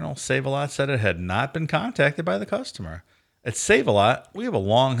Beacon Journal, Save-A-Lot said it had not been contacted by the customer. At Save-A-Lot, we have a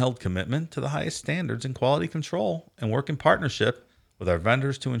long-held commitment to the highest standards in quality control and work in partnership with our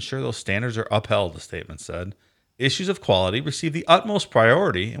vendors to ensure those standards are upheld, the statement said. Issues of quality receive the utmost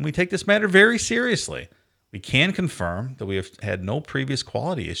priority, and we take this matter very seriously. We can confirm that we have had no previous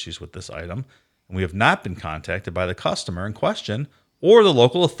quality issues with this item, and we have not been contacted by the customer in question or the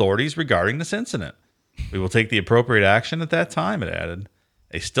local authorities regarding this incident. We will take the appropriate action at that time, it added.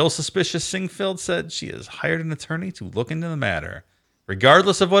 A still suspicious Singfield said she has hired an attorney to look into the matter.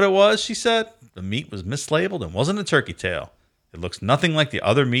 Regardless of what it was, she said, the meat was mislabeled and wasn't a turkey tail. It looks nothing like the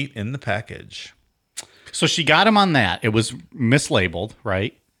other meat in the package. So she got him on that. It was mislabeled,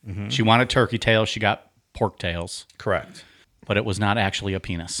 right? Mm-hmm. She wanted turkey tails. She got pork tails. Correct. But it was not actually a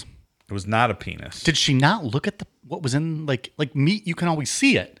penis. It was not a penis. Did she not look at what was in like meat? You can always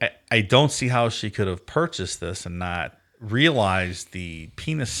see it. I don't see how she could have purchased this and not realized the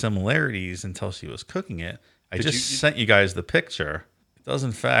penis similarities until she was cooking it. I just sent you guys the picture. It does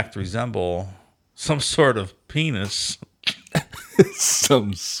in fact resemble some sort of penis.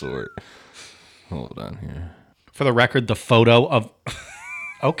 Some sort. Hold on here. For the record, the photo of...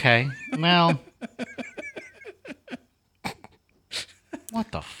 Okay, well...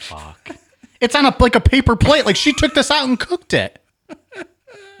 What the fuck? It's on a paper plate. Like, she took this out and cooked it.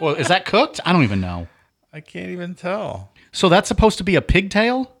 Well, is that cooked? I don't even know. I can't even tell. So that's supposed to be a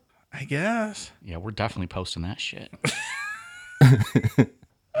pigtail? I guess. Yeah, we're definitely posting that shit.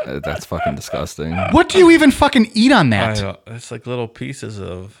 That's fucking disgusting. What do you even fucking eat on that? It's like little pieces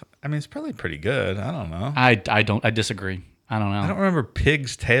of... I mean, it's probably pretty good. I don't know. I disagree. I don't know. I don't remember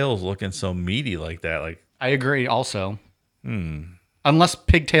pigs' tails looking so meaty like that. Like, I agree also. Unless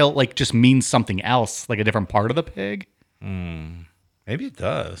pigtail just means something else, like a different part of the pig. maybe it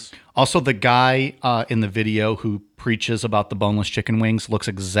does. Also, the guy in the video who preaches about the boneless chicken wings looks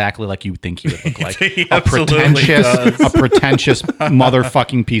exactly like you would think he would look like. He a pretentious, does. a pretentious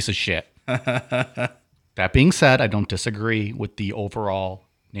motherfucking piece of shit. That being said, I don't disagree with the overall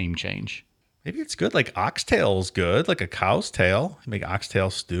name change. Maybe it's good. Like oxtail's good. Like a cow's tail. You make oxtail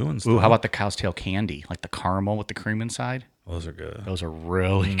stew and stuff. Ooh, how about the cow's tail candy? Like the caramel with the cream inside? Those are good. Those are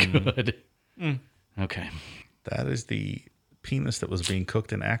really good. Okay. That is the penis that was being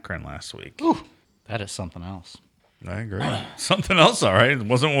cooked in Akron last week. Ooh, that is something else. I agree. Something else, all right. It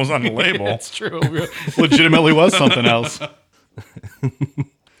wasn't what was on the label. That's true. Legitimately was something else.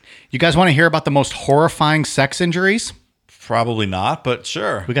 You guys want to hear about the most horrifying sex injuries? Probably not, but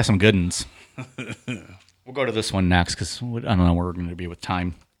sure. We got some good ones. We'll go to this one next because I don't know where we're going to be with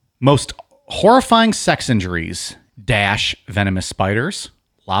time. Most horrifying sex injuries: venomous spiders,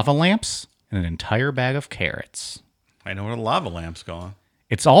 lava lamps, and an entire bag of carrots. I know where the lava lamp's going.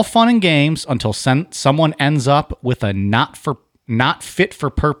 It's all fun and games until someone ends up with a not fit for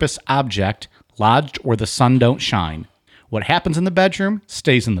purpose object lodged where the sun don't shine. What happens in the bedroom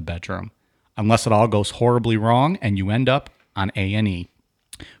stays in the bedroom, unless it all goes horribly wrong and you end up on A&E.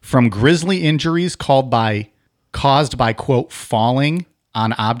 From grisly injuries caused by caused by, quote, falling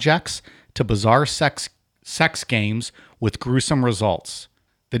on objects to bizarre sex games with gruesome results.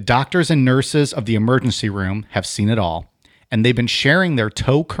 The doctors and nurses of the emergency room have seen it all, and they've been sharing their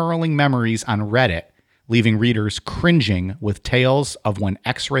toe-curling memories on Reddit, leaving readers cringing with tales of when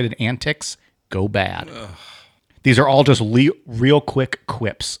X-rated antics go bad. Ugh. These are all just real quick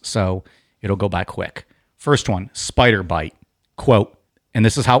quips, so it'll go by quick. First one, spider bite. Quote, and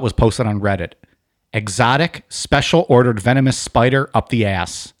this is how it was posted on Reddit. Exotic, special ordered venomous spider up the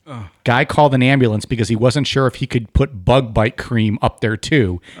ass. Ugh. Guy called an ambulance because he wasn't sure if he could put bug bite cream up there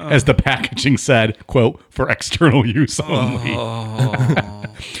too, as the packaging said, quote, for external use only. Oh.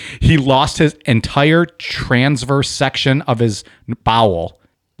 He lost his entire transverse section of his bowel.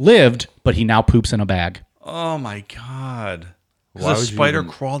 Lived, but he now poops in a bag. Oh my God. Was a spider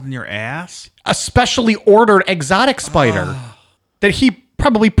crawled in your ass? A specially ordered exotic spider that he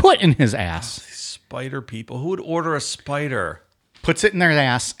probably put in his ass. Spider people. Who would order a spider? Puts it in their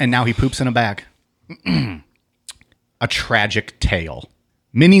ass, and now he poops in a bag. A tragic tale.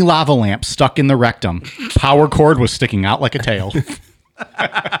 Mini lava lamp stuck in the rectum. Power cord was sticking out like a tail.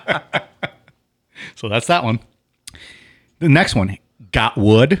 So that's that one. The next one. Got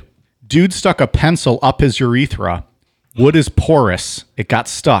wood. Dude stuck a pencil up his urethra. Wood is porous. It got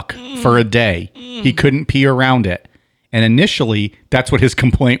stuck for a day. He couldn't pee around it. And initially, that's what his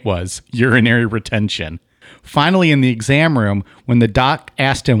complaint was, urinary retention. Finally, in the exam room, when the doc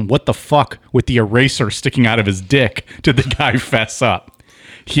asked him what the fuck with the eraser sticking out of his dick, did the guy fess up?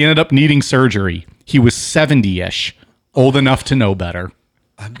 He ended up needing surgery. He was 70-ish, old enough to know better.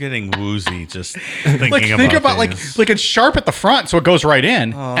 I'm getting woozy just thinking think about like it's sharp at the front, so it goes right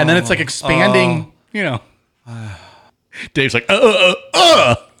in, and then it's like expanding, you know. Dave's like,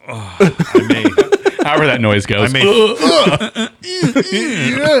 I may... However that noise goes.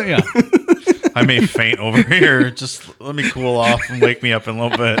 I may faint over here. Just let me cool off and wake me up in a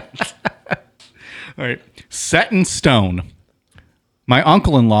little bit. All right. Set in stone. My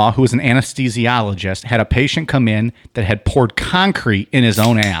uncle-in-law, who was an anesthesiologist, had a patient come in that had poured concrete in his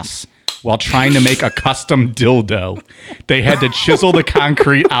own ass while trying to make a custom dildo. They had to chisel the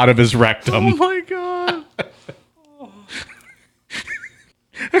concrete out of his rectum. Oh, my God.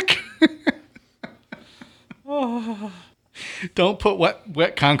 Don't put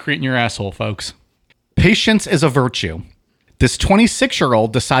wet concrete in your asshole, folks. Patience is a virtue. This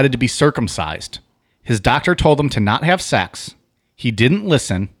 26-year-old decided to be circumcised. His doctor told him to not have sex. He didn't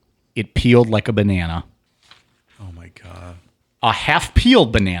listen. It peeled like a banana. Oh, my God. A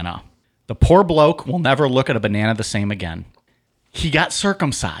half-peeled banana. The poor bloke will never look at a banana the same again. He got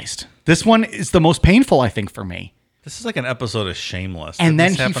circumcised. This one is the most painful, I think, for me. This is like an episode of Shameless. And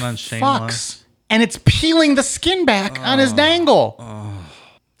then this he happen on Shameless? fucks, and it's peeling the skin back on his dangle. Oh,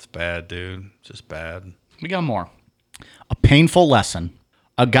 it's bad, dude. Just bad. We got more. A painful lesson.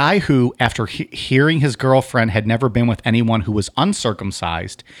 A guy who, after hearing his girlfriend had never been with anyone who was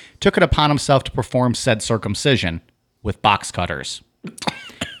uncircumcised, took it upon himself to perform said circumcision with box cutters.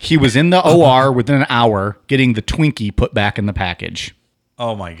 He was in the OR within an hour getting the Twinkie put back in the package.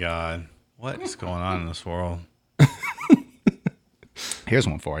 Oh, my God. What is going on in this world? Here's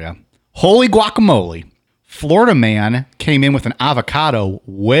one for you. Holy guacamole. Florida man came in with an avocado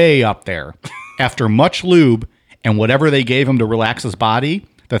way up there. After much lube and whatever they gave him to relax his body,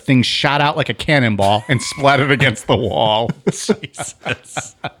 the thing shot out like a cannonball and splattered against the wall.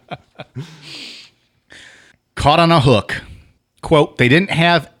 Jesus. Caught on a hook. Quote, they didn't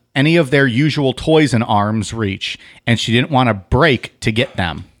have any of their usual toys in arm's reach, and she didn't want to break to get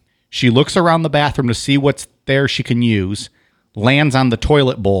them. She looks around the bathroom to see what's there she can use, lands on the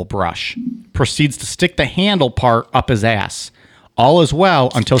toilet bowl brush, proceeds to stick the handle part up his ass. All is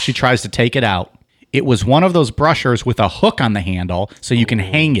well until she tries to take it out. It was one of those brushers with a hook on the handle so you can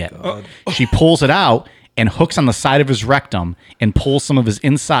hang it. She pulls it out and hooks on the side of his rectum and pulls some of his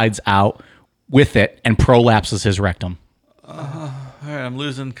insides out with it and prolapses his rectum. All right, I'm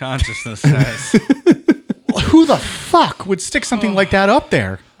losing consciousness, guys. Who the fuck would stick something like that up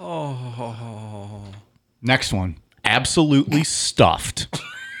there? Next one. Absolutely stuffed.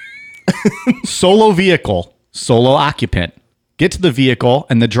 Solo vehicle. Solo occupant. Get to the vehicle,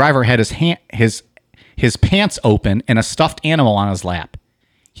 and the driver had his pants open and a stuffed animal on his lap.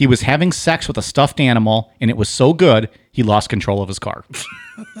 He was having sex with a stuffed animal, and it was so good, he lost control of his car.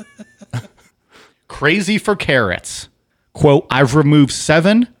 Crazy for carrots. Quote, I've removed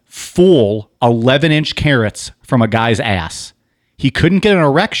 7 full 11-inch carrots from a guy's ass. He couldn't get an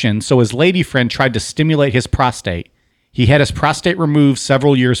erection, so his lady friend tried to stimulate his prostate. He had his prostate removed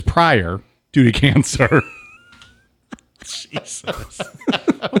several years prior due to cancer. Jesus.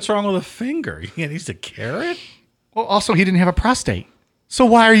 What's wrong with a finger? You can't use a carrot? Well, also, he didn't have a prostate. So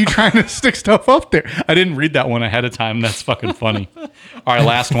why are you trying to stick stuff up there? I didn't read that one ahead of time. That's fucking funny. All right,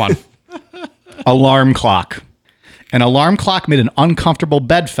 last one. Alarm clock. An alarm clock made an uncomfortable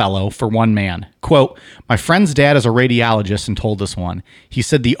bedfellow for one man. Quote, my friend's dad is a radiologist and told us one. He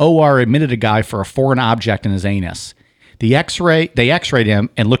said the OR admitted a guy for a foreign object in his anus. They x-rayed him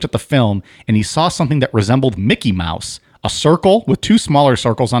and looked at the film, and he saw something that resembled Mickey Mouse, a circle with two smaller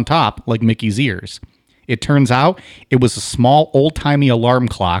circles on top, like Mickey's ears. It turns out it was a small old-timey alarm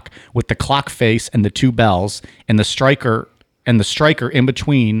clock with the clock face and the two bells, and the striker in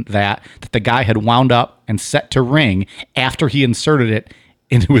between that the guy had wound up and set to ring after he inserted it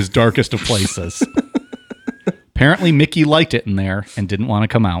into his darkest of places. Apparently, Mickey liked it in there and didn't want to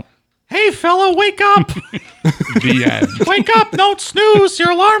come out. Hey, fella, wake up! The end. Wake up! Don't snooze!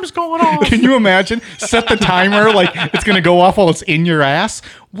 Your alarm's going off. Can you imagine? Set the timer like it's going to go off while it's in your ass.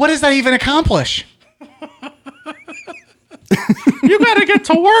 What does that even accomplish? You gotta get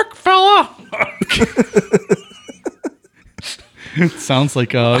to work, fella. Sounds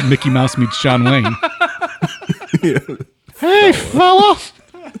like Mickey Mouse meets John Wayne. Hey, fella.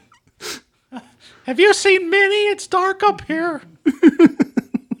 Have you seen Minnie? It's dark up here.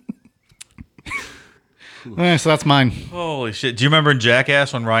 So that's mine. Holy shit. Do you remember in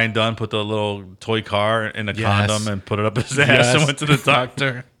Jackass when Ryan Dunn put the little toy car in a condom and put it up his ass and went to the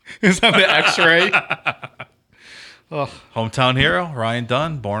doctor? Is that the x-ray? Hometown hero, Ryan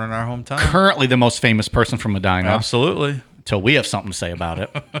Dunn, born in our hometown. Currently the most famous person from Medina. Absolutely. Until we have something to say about it.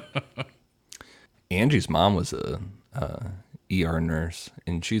 Angie's mom was a ER nurse,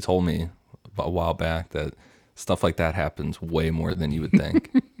 and she told me a while back that stuff like that happens way more than you would think.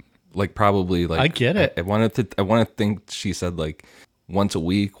 Like probably like I get it. I want to think she said like once a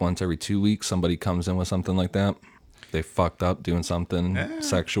week, once every 2 weeks, somebody comes in with something like that. They fucked up doing something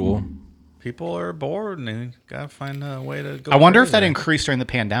sexual. People are bored and they gotta find a way to go. I wonder if that crazy. increased during the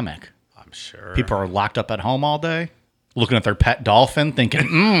pandemic. I'm sure. People are locked up at home all day, looking at their pet dolphin,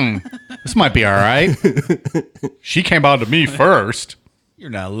 thinking, this might be all right. She came out to me first. You're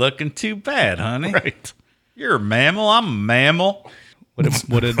not looking too bad, honey. Right. You're a mammal. I'm a mammal. What did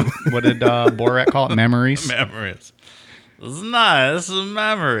Borat call it? Memories? Memories. It's nice. It's a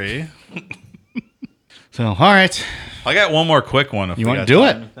memory. So, all right. I got one more quick one. If You we want got to do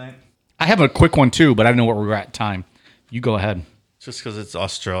time, it? you think? I have a quick one, too, but I don't know what we're at time. You go ahead. Just because it's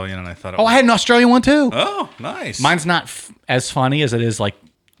Australian and I thought it Oh, was... I had an Australian one, too. Oh, nice. Mine's not as funny as it is, like,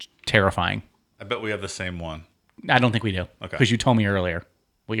 terrifying. I bet we have the same one. I don't think we do. Okay. Because you told me earlier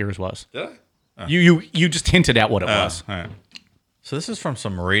what yours was. Did I? You just hinted at what it was. All right. So this is from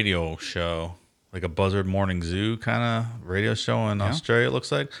some radio show, like a Buzzard Morning Zoo kind of radio show in Australia, it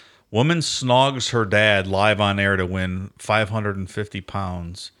looks like. Woman snogs her dad live on air to win 550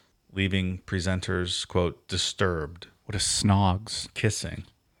 pounds, leaving presenters, quote, disturbed. What is snogs? Kissing.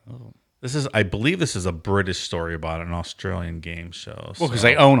 This is, I believe this is a British story about an Australian game show. Well, because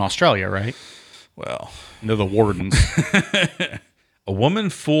they own Australia, right? Well, They're the wardens. a woman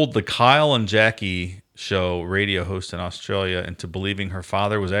fooled the Kyle and Jackie show radio host in Australia into believing her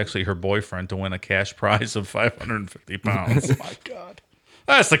father was actually her boyfriend to win a cash prize of 550 pounds. Oh, my God.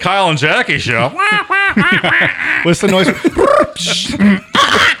 That's the Kyle and Jackie show. What's the noise?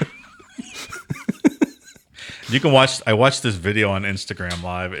 You can watch. I watched this video on Instagram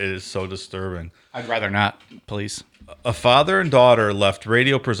Live. It is so disturbing. I'd rather not, please. A father and daughter left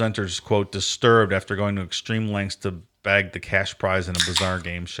radio presenters, quote, disturbed after going to extreme lengths to bag the cash prize in a bizarre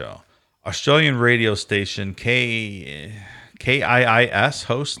game show. Australian radio station KIIS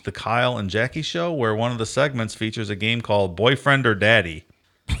hosts the Kyle and Jackie show, where one of the segments features a game called Boyfriend or Daddy.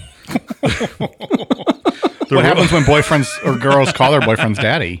 What happens when boyfriends or girls call their boyfriends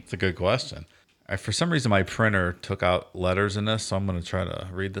daddy? It's a good question. For some reason, my printer took out letters in this, so I'm going to try to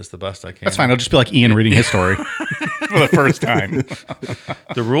read this the best I can. That's fine. It'll just be like Ian reading his story for the first time.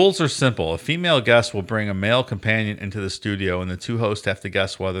 The rules are simple. A female guest will bring a male companion into the studio, and the two hosts have to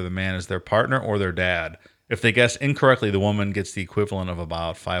guess whether the man is their partner or their dad. If they guess incorrectly, the woman gets the equivalent of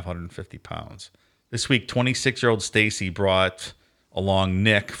about 550 pounds. This week, 26-year-old Stacy brought along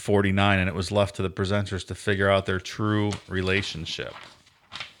Nick, 49, and it was left to the presenters to figure out their true relationship.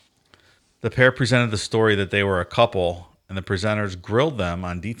 The pair presented the story that they were a couple, and the presenters grilled them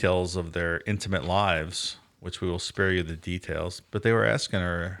on details of their intimate lives, which we will spare you the details. But they were asking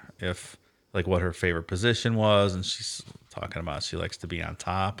her if, like, what her favorite position was, and she's talking about she likes to be on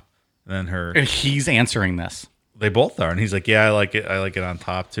top. And then And he's answering this. they both are, and he's like, "Yeah, I like it. I like it on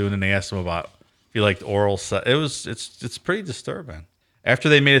top too." And then they asked him about if he liked oral sex. It's pretty disturbing. After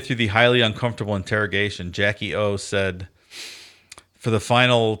they made it through the highly uncomfortable interrogation, Jackie O said, for the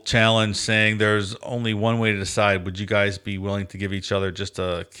final challenge, saying there's only one way to decide. Would you guys be willing to give each other just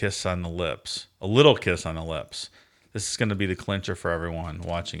a kiss on the lips? A little kiss on the lips. This is going to be the clincher for everyone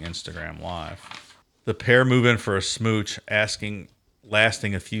watching Instagram Live. The pair move in for a smooch, lasting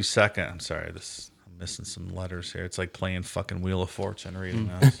a few seconds. I'm sorry, I'm missing some letters here. It's like playing fucking Wheel of Fortune reading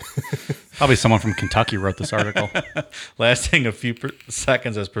this. Probably someone from Kentucky wrote this article. Lasting a few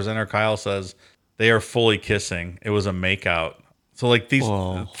seconds, as presenter Kyle says, they are fully kissing. It was a makeout. So like these,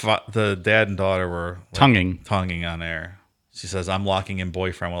 the dad and daughter were like, tonguing on air. She says, I'm locking in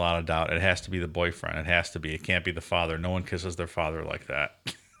boyfriend without a doubt. It has to be the boyfriend. It has to be. It can't be the father. No one kisses their father like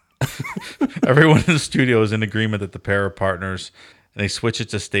that. Everyone in the studio is in agreement that the pair are partners, and they switch it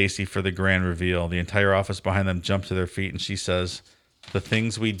to Stacy for the grand reveal. The entire office behind them jump to their feet, and she says, the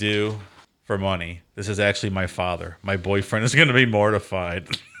things we do for money. This is actually my father. My boyfriend is going to be mortified.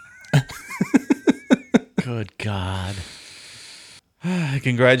 Good God. I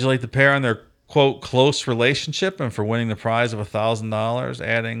congratulate the pair on their, quote, close relationship and for winning the prize of $1,000,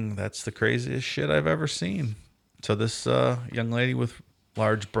 adding, that's the craziest shit I've ever seen. So this young lady with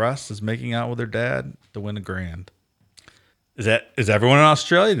large breasts is making out with her dad to win $1,000. Is everyone in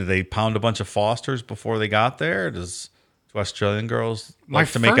Australia? Did they pound a bunch of Fosters before they got there? Do Australian girls like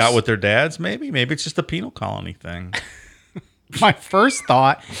to make out with their dads? Maybe it's just a penal colony thing. My first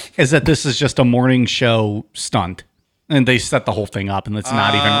thought is that this is just a morning show stunt. And they set the whole thing up, and it's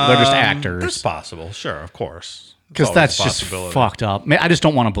not even, they're just actors. It's possible. Sure, of course. Because that's just fucked up. I just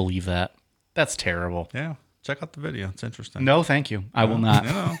don't want to believe that. That's terrible. Yeah. Check out the video. It's interesting. No, thank you. I will not.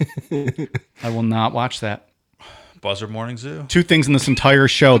 I will not watch that. Buzzard Morning Zoo. 2 things in this entire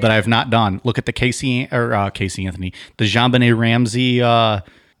show that I have not done. Look at the Casey Anthony, the JonBenet Ramsey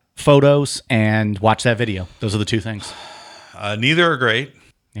photos, and watch that video. Those are the 2 things. Neither are great.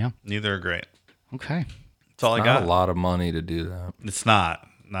 Yeah. Neither are great. Okay. That's all I got. Not a lot of money to do that. It's not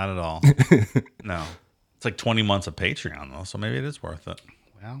at all. No, it's like 20 months of Patreon though, so maybe it is worth it.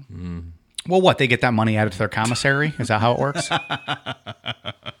 Well, well, what, they get that money added to their commissary? Is that how it works? Buy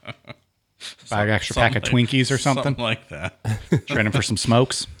an extra pack of Twinkies or something like that. Trade them for some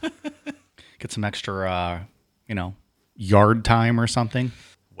smokes. Get some extra, yard time or something.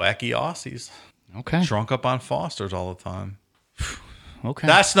 Wacky Aussies. Okay. Shrunk up on Fosters all the time. Okay.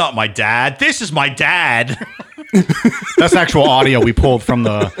 That's not my dad. This is my dad. That's actual audio we pulled from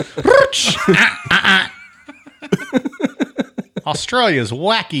the Australia's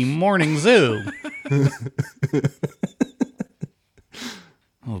wacky morning zoo.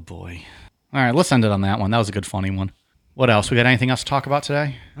 Oh boy. All right, let's end it on that one. That was a good funny one. What else? We got anything else to talk about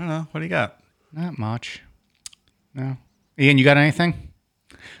today? I don't know. What do you got? Not much. No. Ian, you got anything?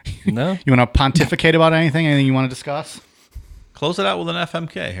 No. You want to pontificate about anything? Anything you want to discuss? Close it out with an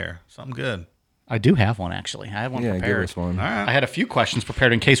FMK here. Something good. I do have one, actually. I have one prepared. Give us one. All right. I had a few questions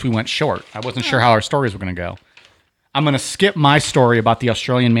prepared in case we went short. I wasn't sure how our stories were going to go. I'm going to skip my story about the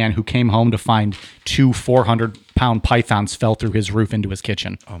Australian man who came home to find 2 400-pound pythons fell through his roof into his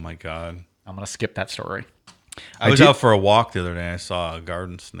kitchen. Oh, my God. I'm going to skip that story. I was out for a walk the other day. I saw a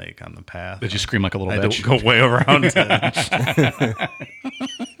garden snake on the path. Did you scream like a little I had bitch? to go way around it.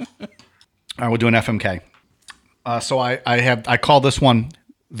 All right, we'll do an FMK. So I call this one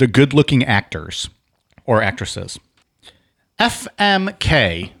the good-looking actors or actresses.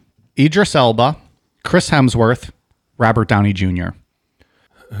 FMK: Idris Elba, Chris Hemsworth, Robert Downey Jr.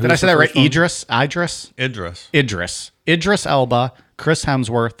 Did I say that right? Idris Elba, Chris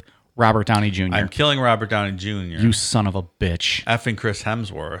Hemsworth, Robert Downey Jr. I'm killing Robert Downey Jr. You son of a bitch. Effing Chris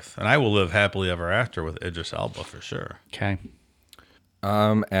Hemsworth. And I will live happily ever after with Idris Elba for sure. Okay.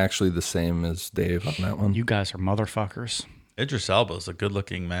 I'm actually the same as Dave on that one. You guys are motherfuckers. Idris Elba is a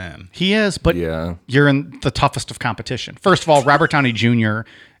good-looking man. He is, but Yeah. you're in the toughest of competition. First of all, Robert Downey Jr.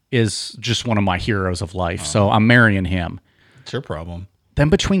 is just one of my heroes of life, so I'm marrying him. It's your problem. Then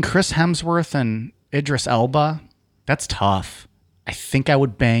between Chris Hemsworth and Idris Elba, that's tough. I think I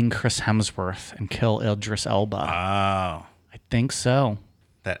would bang Chris Hemsworth and kill Idris Elba. Wow. I think so.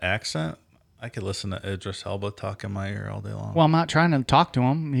 That accent? I could listen to Idris Elba talk in my ear all day long. Well, I'm not trying to talk to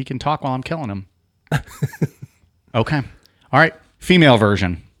him. He can talk while I'm killing him. Okay. All right. Female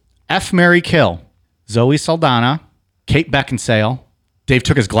version. F, marry, kill. Zoe Saldana, Kate Beckinsale. Dave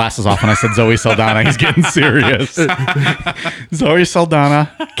took his glasses off when I said Zoe Saldana. He's getting serious. Zoe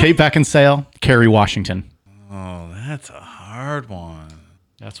Saldana, Kate Beckinsale, Kerry Washington. Oh, that's a hard one.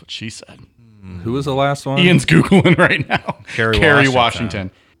 That's what she said. Who was the last one? Ian's Googling right now. Kerry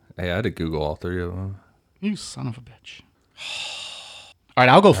Washington. Hey, I had to Google all 3 of them. You son of a bitch. All right,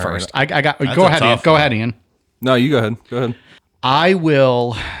 I'll go first. I got. That's Go a ahead, Ian. tough Go one. ahead, Ian. No, you go ahead. Go ahead. I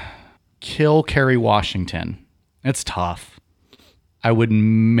will kill Kerry Washington. It's tough. I would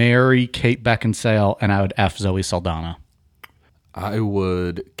marry Kate Beckinsale, and I would F Zoe Saldana. I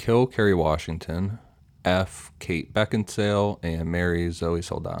would kill Kerry Washington, F Kate Beckinsale, and marry Zoe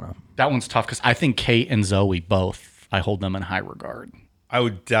Saldana. That one's tough because I think Kate and Zoe both, I hold them in high regard. I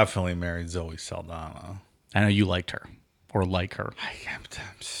would definitely marry Zoe Saldana. I know you liked her or like her. I'm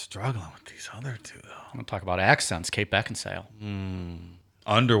struggling with these other two, though. I'm going to talk about accents, Kate Beckinsale.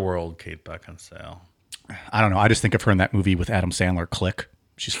 Underworld Kate Beckinsale. I don't know. I just think of her in that movie with Adam Sandler, Click.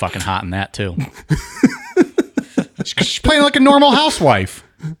 She's fucking hot in that, too. She's playing like a normal housewife.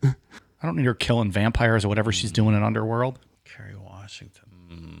 I don't need her killing vampires or whatever she's doing in Underworld. Kerry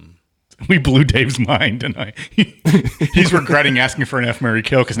Washington. We blew Dave's mind tonight. He's regretting asking for an F, Marry,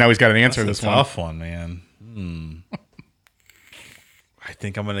 Kill because now he's got an answer to this one. Tough one, man. I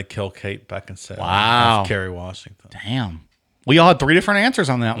think I'm going to kill Kate Beckinsale. Wow. F Kerry Washington. Damn. We all had 3 different answers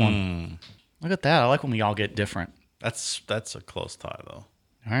on that one. Look at that. I like when we all get different. That's a close tie, though.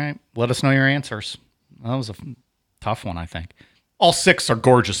 All right. Let us know your answers. That was a tough one, I think. All 6 are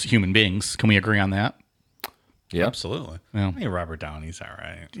gorgeous human beings. Can we agree on that? Yeah. Absolutely. Yeah. I mean, Robert Downey's all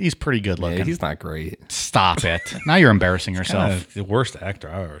right. He's pretty good looking. Yeah, he's not great. Stop it. Now you're embarrassing yourself. The worst actor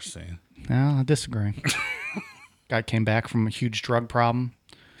I've ever seen. No, I disagree. Guy came back from a huge drug problem,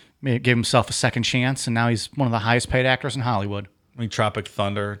 gave himself a second chance, and now he's one of the highest paid actors in Hollywood. I mean, Tropic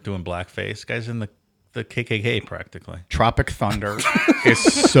Thunder doing blackface. Guy's in the KKK practically. Tropic Thunder is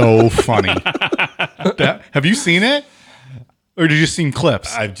so funny. Have you seen it? Or did you just seen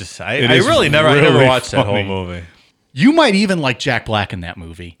clips? I is really never really watched that whole funny. movie. You might even like Jack Black in that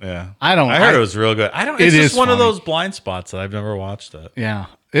movie. Yeah. I heard it was real good. It's It just is one of funny. those blind spots that I've never watched it. Yeah,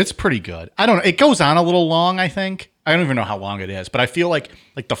 it's pretty good. I don't know. It goes on a little long, I think. I don't even know how long it is, but I feel like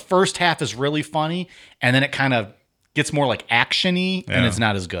the first half is really funny, and then it kind of gets more like action-y, and Yeah. it's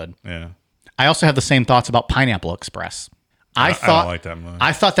not as good. Yeah. I also have the same thoughts about Pineapple Express. I don't like that movie.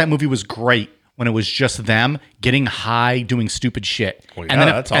 I thought that movie was great when it was just them getting high, doing stupid shit, Well, and then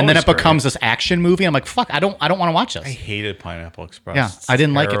yeah, that's and then always it becomes this action movie. I'm like, fuck, I don't want to watch this. I hated Pineapple Express. Yeah, It's I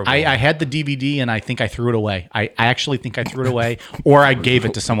didn't like it. terrible. I had the DVD and I think I threw it away. I actually think I threw it away, or I gave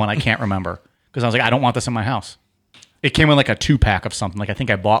it to someone. I can't remember because I was like, I don't want this in my house. It came in like a 2-pack of something. Like I think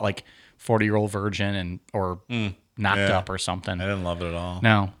I bought like 40-Year-Old Virgin or Knocked Yeah. Up or something. I didn't love it at all.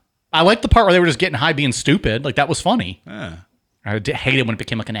 No, I liked the part where they were just getting high, being stupid. Like that was funny. Yeah. I hated when it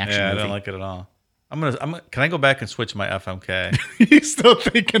became like an action Yeah, I movie. didn't like it at all. Can I go back and switch my FMK? He's still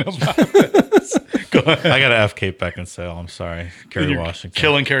thinking about it. Go ahead. I got to F Kate Beckinsale. I'm sorry. Kerry Washington.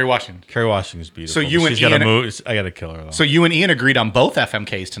 Killing Carrie Washington. Kerry Washington's beautiful. So you and She's got Ian- to move. I got to kill her though. So you and Ian agreed on both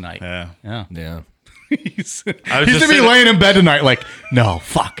FMKs tonight. yeah. Yeah. Yeah. He's was gonna just be saying- laying in bed tonight like, no,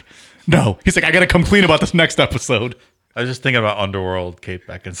 fuck. No. He's like, I gotta come clean about this next episode. I was just thinking about Underworld, Kate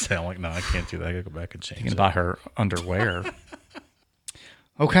Beckinsale. I'm like, no, I can't do that. I got to go back and change Thinking it. about her underwear.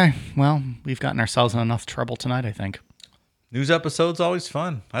 Okay. Well, we've gotten ourselves in enough trouble tonight, I think. News episode's always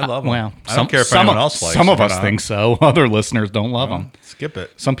fun. I love them. Well, I don't care if anyone else likes some of them or us not. think so. Other listeners don't love them. Skip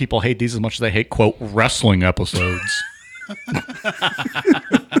it. Some people hate these as much as they hate, quote, wrestling episodes.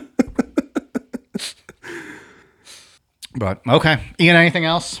 But, okay. Ian, anything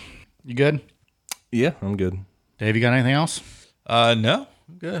else? You good? Yeah, I'm good. Dave, you got anything else? No,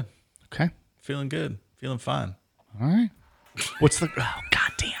 I'm good. Okay. Feeling good. Feeling fine. All right. What's the... Oh,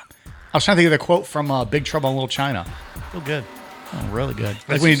 goddamn. I was trying to think of the quote from Big Trouble in Little China. Feel good. Oh, really good.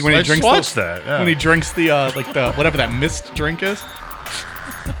 Like when he I just drinks watched that. Yeah. When he drinks the whatever that mist drink is.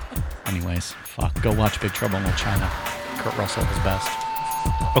 Anyways, fuck. Go watch Big Trouble in Little China. Kurt Russell is best.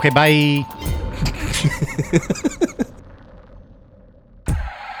 Okay, bye.